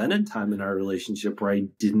ever been a time in our relationship where I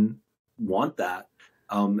didn't want that.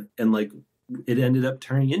 And like, it ended up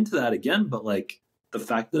turning into that again. But like, the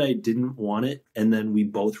fact that I didn't want it and then we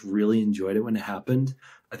both really enjoyed it when it happened,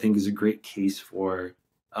 I think is a great case for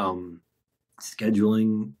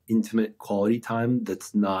scheduling intimate quality time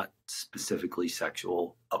that's not specifically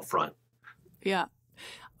sexual upfront. Yeah.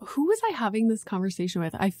 Who was I having this conversation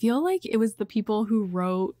with? I feel like it was the people who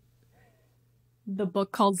wrote the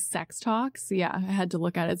book called Sex Talks. Yeah, I had to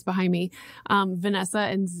look at it. It's behind me. Vanessa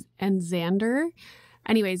and Xander.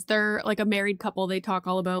 Anyways, they're like a married couple. They talk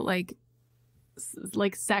all about like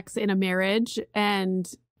sex in a marriage. And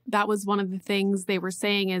that was one of the things they were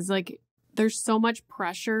saying is like, there's so much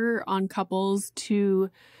pressure on couples to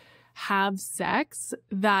have sex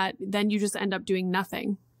that then you just end up doing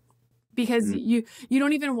nothing, because you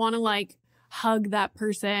don't even want to like hug that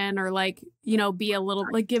person or like, you know, be a little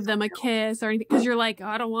like give them a kiss or anything, because you're like, oh,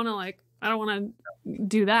 I don't want to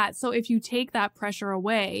do that. So if you take that pressure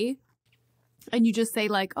away and you just say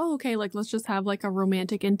like, oh, okay, like let's just have like a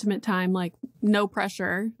romantic intimate time, like no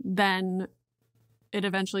pressure, then it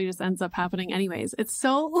eventually just ends up happening anyways. It's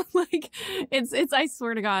so like, it's, I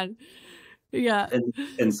swear to God. Yeah.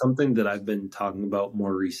 And something that I've been talking about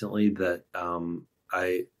more recently that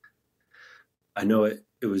I know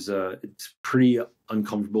it's pretty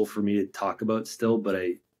uncomfortable for me to talk about still, but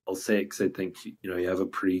I'll say it because I think, you know, you have a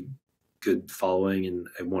pretty good following and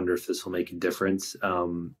I wonder if this will make a difference.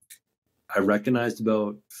 I recognized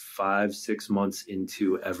about 5-6 months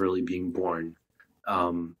into Everly being born,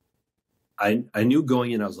 I knew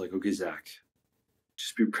going in, I was like, okay, Zach,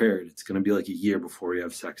 just be prepared. It's going to be like a year before we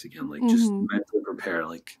have sex again. Like just mentally prepare.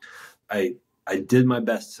 Like I did my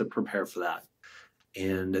best to prepare for that.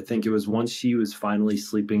 And I think it was once she was finally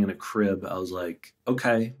sleeping in a crib, I was like,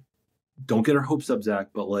 okay, don't get our hopes up, Zach,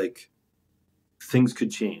 but like things could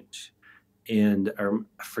change. And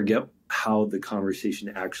I forget how the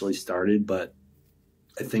conversation actually started, but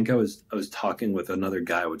I think I was talking with another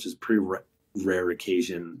guy, which is pretty rare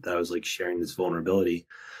occasion that I was like sharing this vulnerability.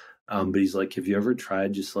 But he's like, have you ever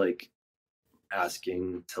tried just like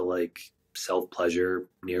asking to like self-pleasure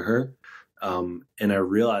near her? And I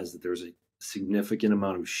realized that there was a significant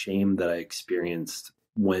amount of shame that I experienced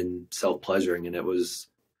when self-pleasuring, and it was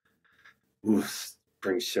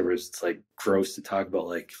brings shivers. It's like gross to talk about,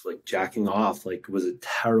 like jacking off, like was a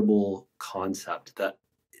terrible concept that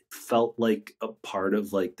felt like a part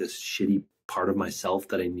of like this shitty part of myself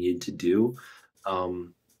that I needed to do,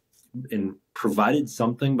 and provided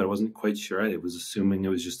something, but I wasn't quite sure. I was assuming it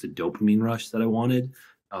was just a dopamine rush that I wanted,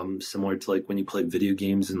 similar to like when you play video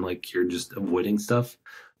games and like you're just avoiding stuff.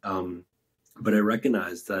 But I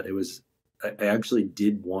recognized that I actually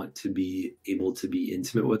did want to be able to be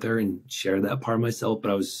intimate with her and share that part of myself,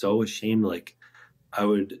 but I was so ashamed. Like I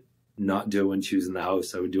would not do it when she was in the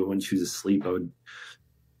house. I would do it when she was asleep. I would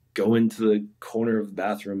go into the corner of the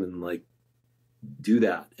bathroom and like do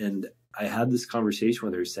that. And I had this conversation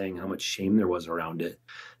with her saying how much shame there was around it.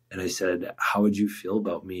 And I said, how would you feel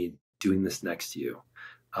about me doing this next to you?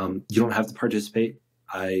 You don't have to participate.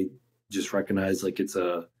 I just recognize like it's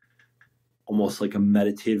almost like a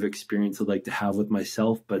meditative experience I'd like to have with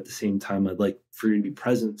myself, but at the same time, I'd like for you to be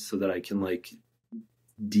present so that I can like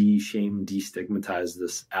de-shame, destigmatize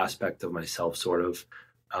this aspect of myself, sort of.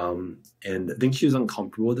 And I think she was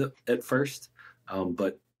uncomfortable with it at first,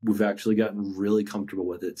 but we've actually gotten really comfortable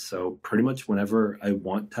with it. So pretty much whenever I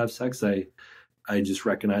want to have sex, I just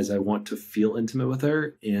recognize I want to feel intimate with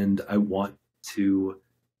her and I want to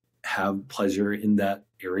have pleasure in that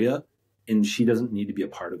area. And she doesn't need to be a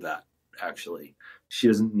part of that, actually. She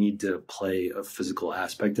doesn't need to play a physical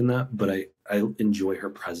aspect in that, but I enjoy her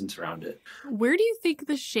presence around it. Where do you think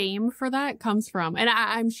the shame for that comes from? And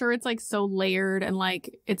I'm sure it's like so layered and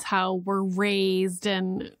like it's how we're raised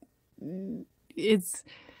and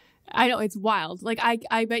I know it's wild. Like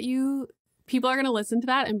I bet you people are going to listen to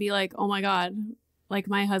that and be like, oh my God, like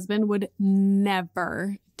my husband would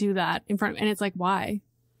never do that in front of, and it's like, why?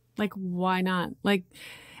 Like, why not? Like,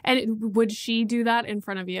 and would she do that in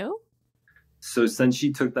front of you? So since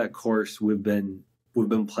she took that course, we've been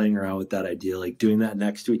playing around with that idea, like doing that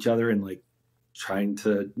next to each other and like trying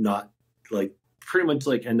to not like pretty much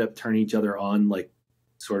like end up turning each other on, like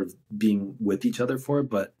sort of being with each other for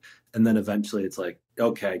it. And then eventually it's like,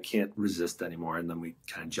 okay, I can't resist anymore. And then we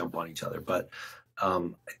kind of jump on each other. But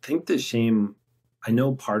I think the shame, I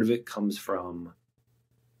know part of it comes from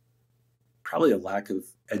probably a lack of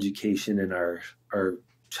education in our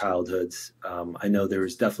childhoods. I know there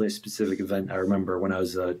was definitely a specific event I remember when I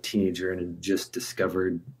was a teenager and had just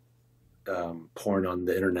discovered porn on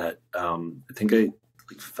the internet. I think I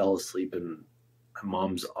like fell asleep in my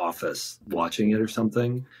mom's office watching it or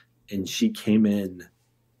something, and she came in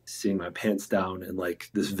seeing my pants down and like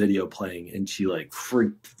this video playing, and she like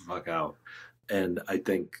freaked the fuck out. And I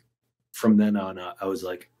think from then on, I was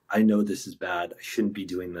like, I know this is bad. I shouldn't be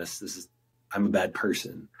doing this. I'm a bad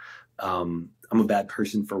person. I'm a bad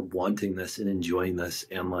person for wanting this and enjoying this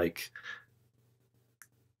and like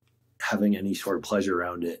having any sort of pleasure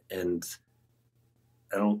around it. And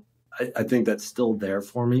I think that's still there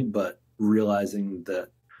for me, but realizing that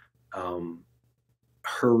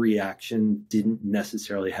her reaction didn't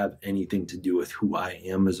necessarily have anything to do with who I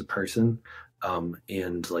am as a person,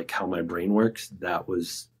 and like how my brain works. That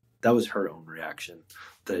was her own reaction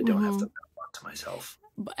that I don't have to map to myself.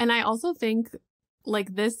 And I also think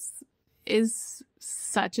like this is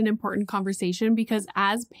such an important conversation because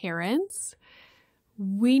as parents,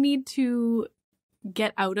 we need to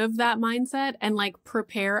get out of that mindset and like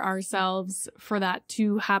prepare ourselves for that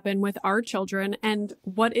to happen with our children. And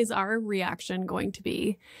what is our reaction going to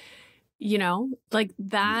be? You know, like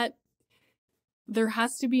that, there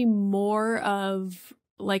has to be more of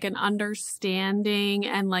like an understanding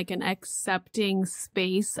and like an accepting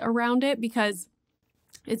space around it because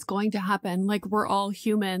it's going to happen. Like we're all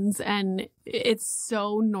humans and it's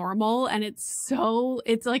so normal and it's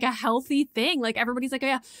like a healthy thing. Like everybody's like, oh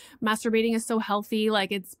yeah, masturbating is so healthy.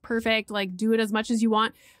 Like it's perfect. Like do it as much as you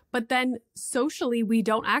want. But then socially, we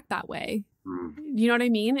don't act that way. You know what I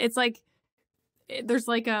mean? It's like, there's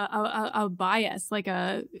like a bias,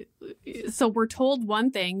 so we're told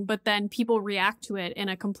one thing, but then people react to it in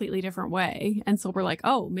a completely different way. And so we're like,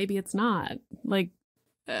 oh, maybe it's not like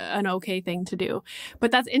an okay thing to do.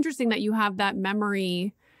 But that's interesting that you have that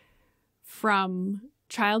memory from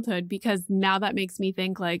childhood, because now that makes me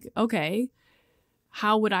think like, okay,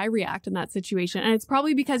 how would I react in that situation? And it's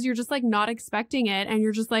probably because you're just like not expecting it and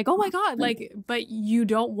you're just like, oh my God, like, but you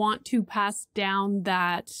don't want to pass down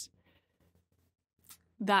that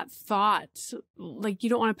thought. Like you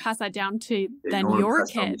don't want to pass that down to then your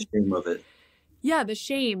kid. The shame of it. Yeah, the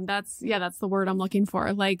shame. That's the word I'm looking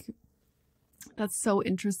for. Like, that's so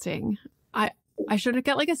interesting. I should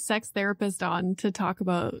get like a sex therapist on to talk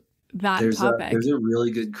about that topic. There's a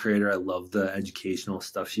really good creator. I love the educational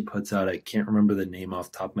stuff she puts out. I can't remember the name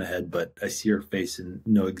off the top of my head, but I see her face and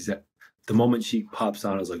know the moment she pops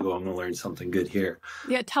on, I was like, oh, I'm going to learn something good here.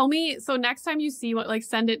 Yeah. Tell me. So next time you see what, like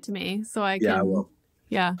send it to me so I can. Yeah, I will.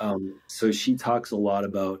 Yeah. So she talks a lot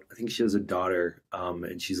about, I think she has a daughter,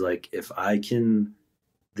 and she's like, if I can,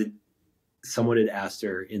 someone had asked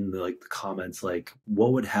her in the comments, like,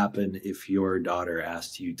 what would happen if your daughter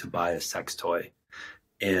asked you to buy a sex toy?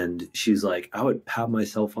 And she's like, I would pat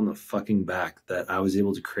myself on the fucking back that I was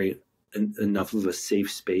able to create enough of a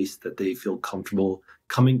safe space that they feel comfortable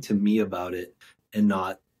coming to me about it and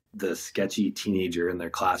not the sketchy teenager in their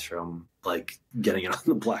classroom, like getting it on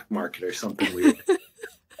the black market or something weird.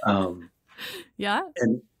 Yeah.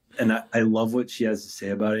 And I love what she has to say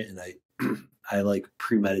about it. And I like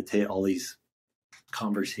premeditate all these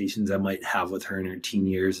conversations I might have with her in her teen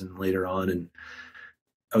years and later on. And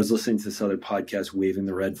I was listening to this other podcast, Waving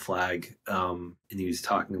the Red Flag, and he was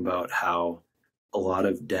talking about how a lot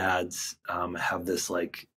of dads have this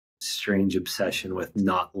like strange obsession with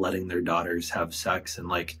not letting their daughters have sex, and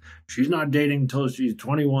like she's not dating until she's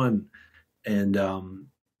 21. And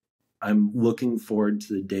I'm looking forward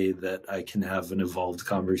to the day that I can have an evolved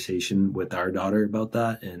conversation with our daughter about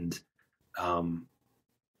that. And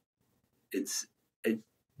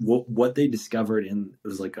what they discovered in, it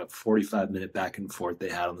was like a 45-minute back and forth they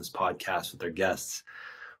had on this podcast with their guests,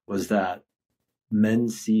 was that men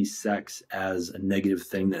see sex as a negative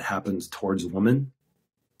thing that happens towards women.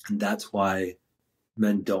 And that's why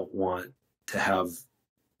men don't want to have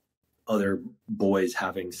other boys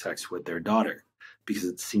having sex with their daughter, because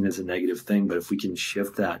it's seen as a negative thing. But if we can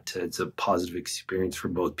shift that to it's a positive experience for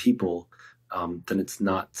both people, then it's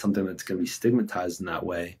not something that's going to be stigmatized in that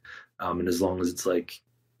way. And as long as it's like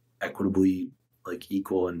equitably like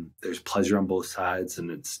equal and there's pleasure on both sides and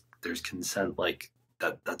there's consent, like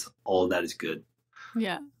that's all that is good.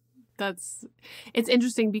 Yeah. It's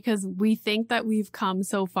interesting because we think that we've come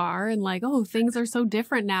so far and like, oh, things are so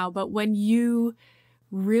different now. But when you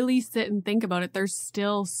really sit and think about it, there's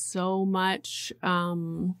still so much,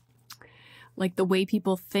 like the way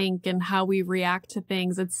people think and how we react to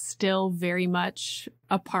things. It's still very much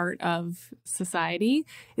a part of society.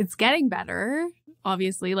 It's getting better,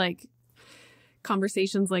 obviously, like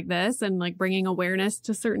conversations like this and like bringing awareness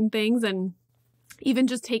to certain things, and even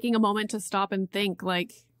just taking a moment to stop and think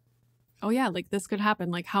like, oh yeah, like this could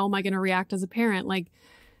happen. Like, how am I going to react as a parent? Like,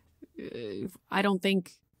 I don't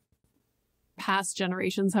think past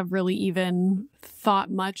generations have really even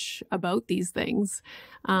thought much about these things.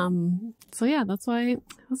 So yeah, that's why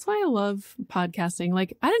I love podcasting.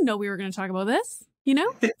 Like, I didn't know we were going to talk about this, you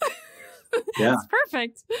know? Yeah. It's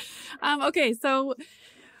perfect. Okay. So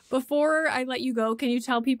before I let you go, can you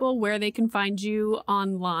tell people where they can find you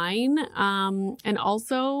online? And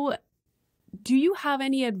also, do you have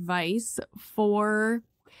any advice for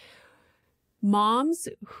moms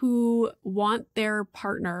who want their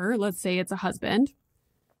partner, let's say it's a husband,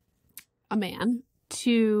 a man,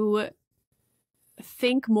 to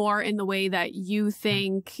think more in the way that you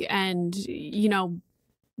think and, you know,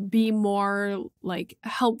 be more like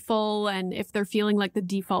helpful, and if they're feeling like the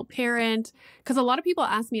default parent? Because a lot of people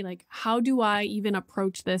ask me like, how do I even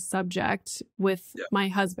approach this subject with my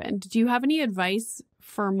husband? Do you have any advice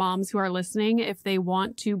for moms who are listening if they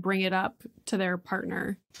want to bring it up to their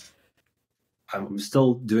partner? I'm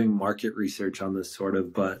still doing market research on this sort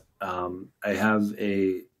of, but I have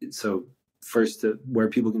so first where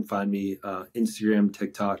people can find me, Instagram,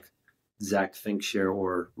 TikTok, Zach ThinkShare,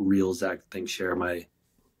 or Real Zach ThinkShare. My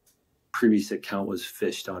previous account was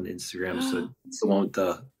fished on Instagram. So it's the one with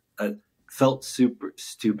I felt super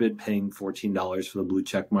stupid paying $14 for the blue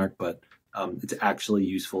check mark, but it's actually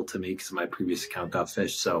useful to me because my previous account got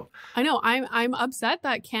fished. So I know I'm upset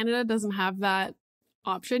that Canada doesn't have that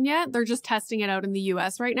option yet. They're just testing it out in the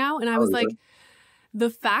US right now. And I was like, the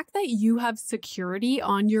fact that you have security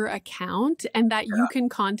on your account and that you can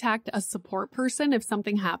contact a support person if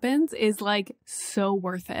something happens is like so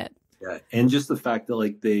worth it. Yeah. And just the fact that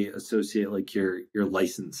like they associate like your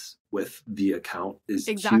license with the account is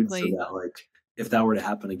huge. So that like if that were to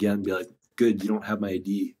happen again, be like, good, you don't have my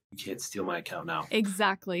ID. You can't steal my account now.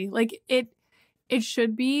 Exactly. Like it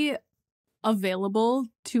should be available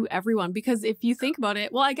to everyone, because if you think about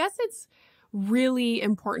it, well, I guess it's really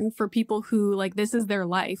important for people who like, this is their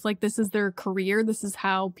life, like this is their career, this is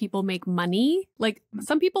how people make money. Like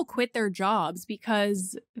some people quit their jobs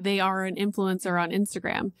because they are an influencer on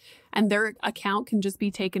Instagram and their account can just be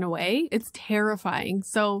taken away. It's terrifying.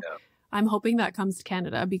 So I'm hoping that comes to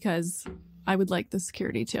Canada because I would like the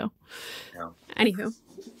security too. Anywho.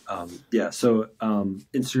 So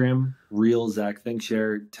Instagram, Real Zach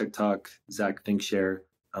ThinkShare, TikTok, Zach ThinkShare.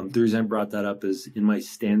 The reason I brought that up is in my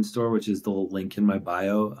Stand store, which is the little link in my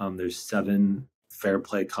bio, there's 7 Fair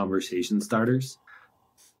Play conversation starters.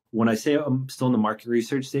 When I say I'm still in the market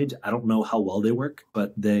research stage, I don't know how well they work,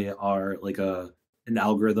 but they are like an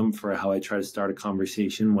algorithm for how I try to start a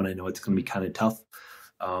conversation when I know it's going to be kind of tough.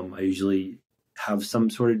 I usually have some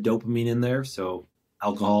sort of dopamine in there. So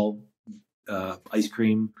alcohol, ice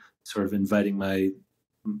cream, sort of inviting my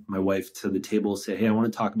wife to the table, say, hey, I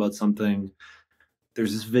want to talk about something.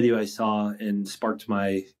 There's this video I saw and sparked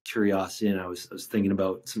my curiosity, and I was thinking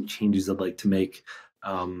about some changes I'd like to make,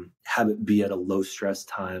 have it be at a low stress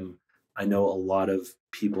time. I know a lot of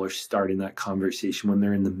people are starting that conversation when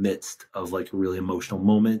they're in the midst of like a really emotional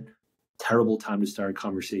moment. terrible time to start a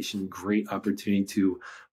conversation. Great opportunity to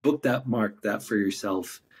mark that for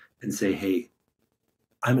yourself and say, hey,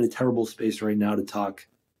 I'm in a terrible space right now to talk.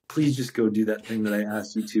 Please just go do that thing that I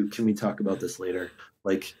asked you to. Can we talk about this later?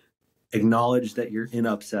 Like, acknowledge that you're in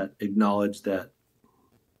upset. Acknowledge that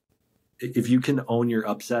if you can own your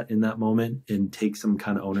upset in that moment and take some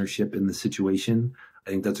kind of ownership in the situation,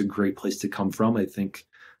 I think that's a great place to come from. I think,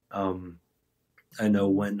 I know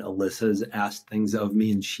when Alyssa has asked things of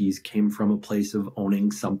me and she's came from a place of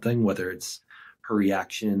owning something, whether it's her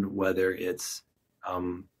reaction, whether it's,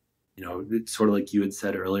 it's sort of like you had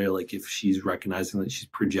said earlier, like if she's recognizing that she's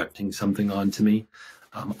projecting something onto me,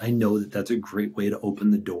 I know that that's a great way to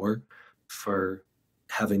open the door for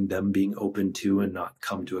having them being open to and not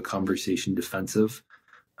come to a conversation defensive.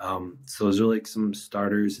 So those are like some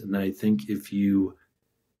starters. And then I think if you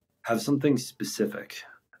have something specific,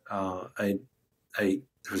 there's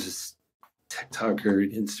this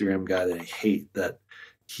TikToker, Instagram guy that I hate that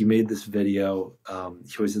he made this video.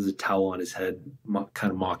 He always has a towel on his head,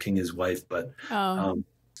 kind of mocking his wife. But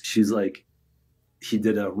she's like, he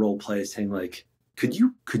did a role play saying like, could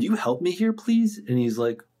you help me here, please? And he's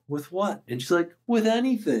like, with what? And she's like, with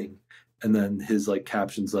anything. And then his like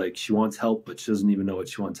captions like, she wants help, but she doesn't even know what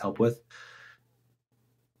she wants help with.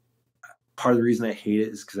 Part of the reason I hate it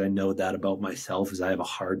is because I know that about myself is I have a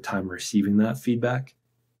hard time receiving that feedback.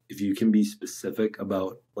 If you can be specific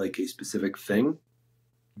about like a specific thing,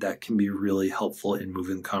 that can be really helpful in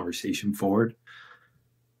moving the conversation forward.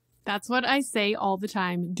 That's what I say all the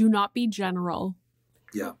time. Do not be general.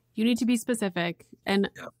 Yeah. You need to be specific. And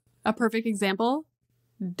a perfect example,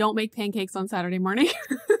 don't make pancakes on Saturday morning.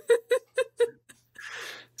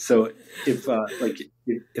 So if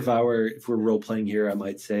we're role playing here, I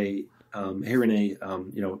might say, hey, Renee,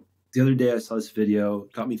 the other day I saw this video,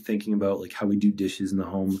 got me thinking about like how we do dishes in the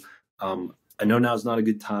home. I know now's not a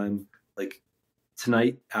good time. Like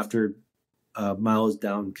tonight after Milo is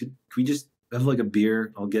down, could we just have like a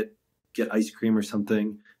beer? I'll get ice cream or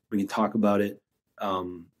something. We can talk about it.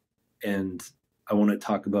 And I want to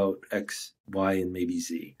talk about X, Y, and maybe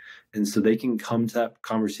Z. And so they can come to that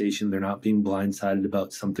conversation. They're not being blindsided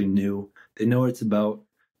about something new. They know what it's about.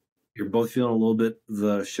 You're both feeling a little bit of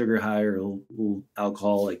the sugar high or a little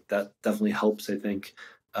alcohol. Like that definitely helps, I think.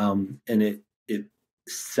 And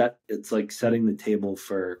it's like setting the table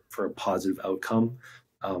for a positive outcome.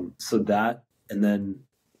 So that, and then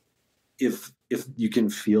if you can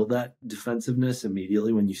feel that defensiveness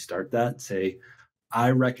immediately when you start that, say,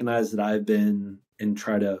 I recognize that I've been, and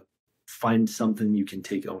try to find something you can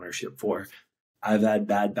take ownership for. I've had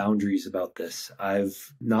bad boundaries about this.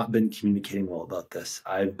 I've not been communicating well about this.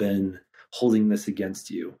 I've been holding this against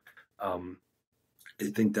you. I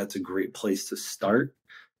think that's a great place to start.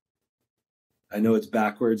 I know it's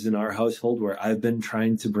backwards in our household where I've been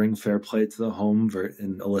trying to bring fair play to the home,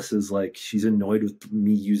 and Alyssa's like, she's annoyed with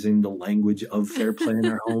me using the language of fair play in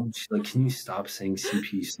our home. She's like, can you stop saying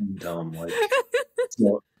CP so dumb? Like,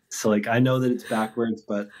 so like, I know that it's backwards,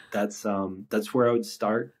 but that's where I would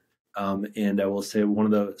start. And I will say one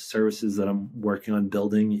of the services that I'm working on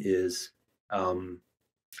building is,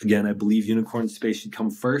 again, I believe unicorn space should come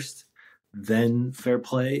first, then fair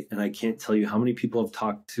play. And I can't tell you how many people I've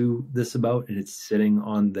talked to this about, and it's sitting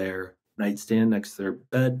on their nightstand next to their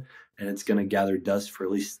bed, and it's going to gather dust for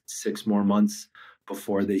at least 6 more months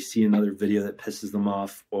before they see another video that pisses them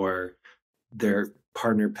off, or their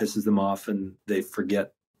partner pisses them off and they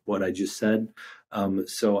forget what I just said.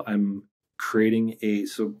 So I'm creating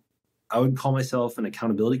I would call myself an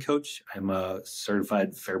accountability coach. I'm a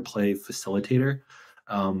certified fair play facilitator,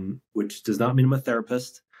 which does not mean I'm a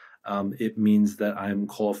therapist. It means that I'm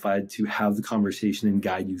qualified to have the conversation and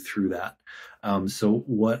guide you through that. So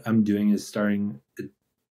what I'm doing is I'm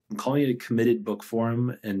calling it a committed book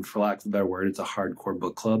forum. And for lack of a better word, it's a hardcore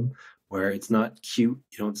book club where it's not cute.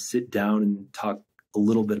 You don't sit down and talk a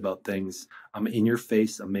little bit about things. I'm in your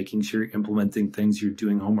face. I'm making sure you're implementing things. You're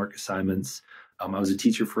doing homework assignments. I was a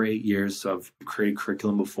teacher for 8 years, so I've created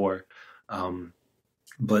curriculum before.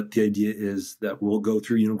 But the idea is that we'll go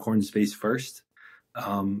through unicorn space first.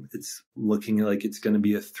 It's looking like it's going to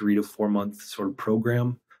be a 3 to 4 month sort of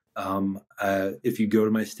program. If you go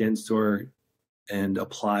to my stand store and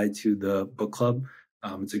apply to the book club,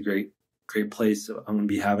 it's a great place. I'm going to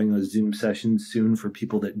be having a Zoom session soon for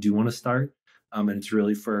people that do want to start. And it's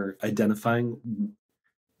really for identifying,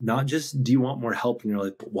 not just do you want more help, and you're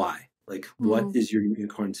like, but why? Like, what is your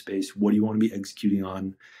unicorn space? What do you want to be executing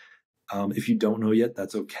on? If you don't know yet,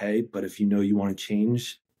 that's okay. But if you know you want to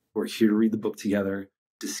change, we're here to read the book together,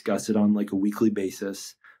 discuss it on like a weekly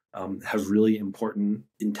basis, have really important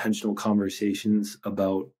intentional conversations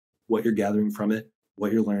about what you're gathering from it,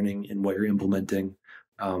 what you're learning and what you're implementing,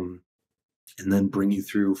 and then bring you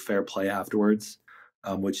through fair play afterwards,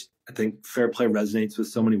 which I think fair play resonates with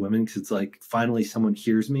so many women because it's like, finally someone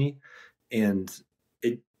hears me. And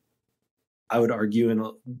I would argue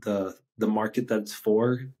in the market that it's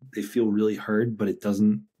for, they feel really heard, but it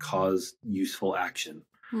doesn't cause useful action.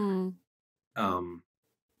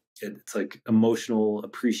 It's like emotional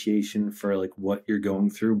appreciation for like what you're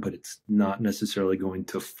going through, but it's not necessarily going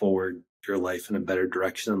to forward your life in a better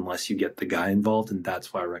direction unless you get the guy involved. And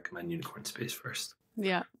that's why I recommend Unicorn Space first.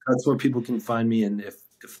 Yeah. That's where people can find me. And if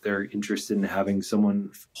they're interested in having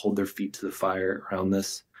someone hold their feet to the fire around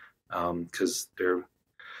this, because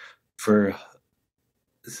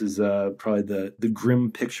this is probably the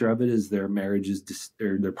grim picture of it is their marriages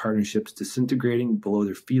or their partnerships disintegrating below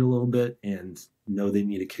their feet a little bit and know they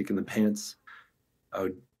need a kick in the pants. I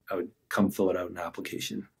would come fill it out in an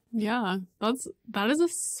application. Yeah, that is a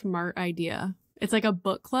smart idea. It's like a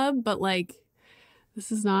book club, but like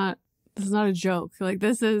this is not a joke. Like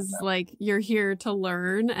this is like you're here to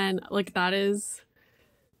learn, and like that's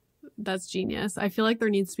genius. I feel like there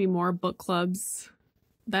needs to be more book clubs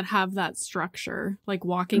that have that structure, like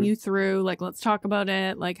walking you through, like, let's talk about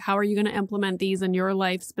it. Like, how are you going to implement these in your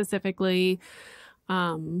life specifically?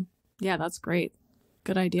 Yeah, that's great.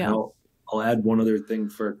 Good idea. I'll add one other thing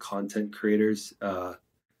for content creators.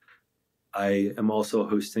 I am also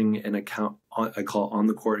hosting an account I call On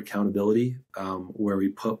the Court Accountability, where we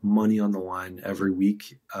put money on the line every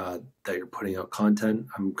week that you're putting out content.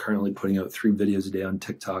 I'm currently putting out 3 videos a day on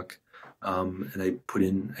TikTok, and I put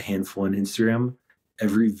in a handful on Instagram.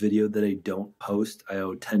 Every video that I don't post, I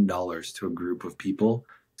owe $10 to a group of people.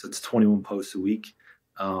 So it's 21 posts a week.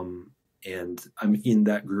 And I'm in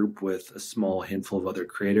that group with a small handful of other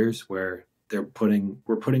creators where we're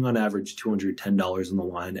putting on average $210 on the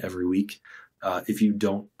line every week. If you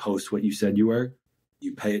don't post what you said you were,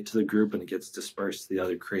 you pay it to the group and it gets dispersed to the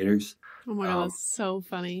other creators. Oh my God, that's so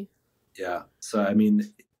funny. Yeah. So, I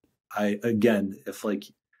mean, I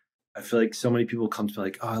feel like so many people come to me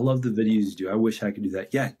like, oh, I love the videos you do. I wish I could do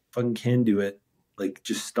that. Yeah, fucking can do it. Like,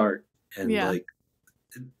 just start. And like,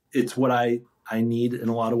 it's what I need in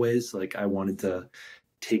a lot of ways. Like, I wanted to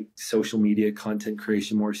take social media content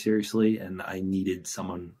creation more seriously, and I needed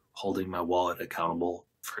someone holding my wallet accountable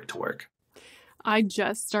for it to work. I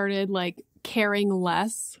just started like caring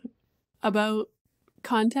less about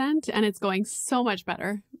content, and it's going so much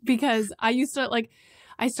better because I used to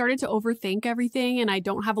I started to overthink everything and I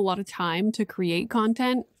don't have a lot of time to create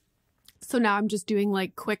content. So now I'm just doing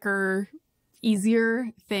like quicker,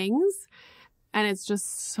 easier things. And it's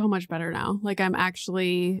just so much better now. Like I'm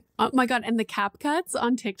actually, oh my God. And the cap cuts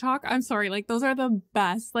on TikTok, I'm sorry, like those are the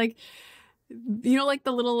best. Like, you know, like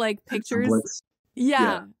the little like pictures.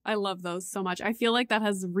 Yeah, I love those so much. I feel like that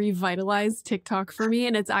has revitalized TikTok for me.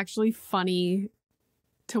 And it's actually funny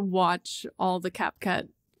to watch all the cap cut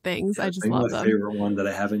things. I just love them. My favorite one that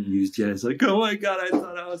I haven't used yet is like, oh my God, I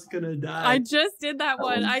thought I was gonna die. I just did that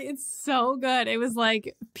one. It's so good. It was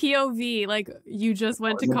like POV, like you just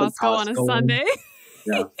went to Costco on a Sunday.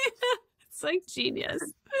 Yeah. It's like genius.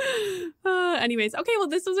 Anyways, okay, well,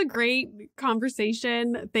 this was a great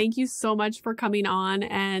conversation. Thank you so much for coming on,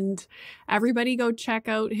 and everybody go check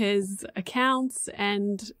out his accounts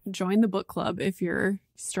and join the book club if you're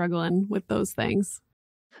struggling with those things.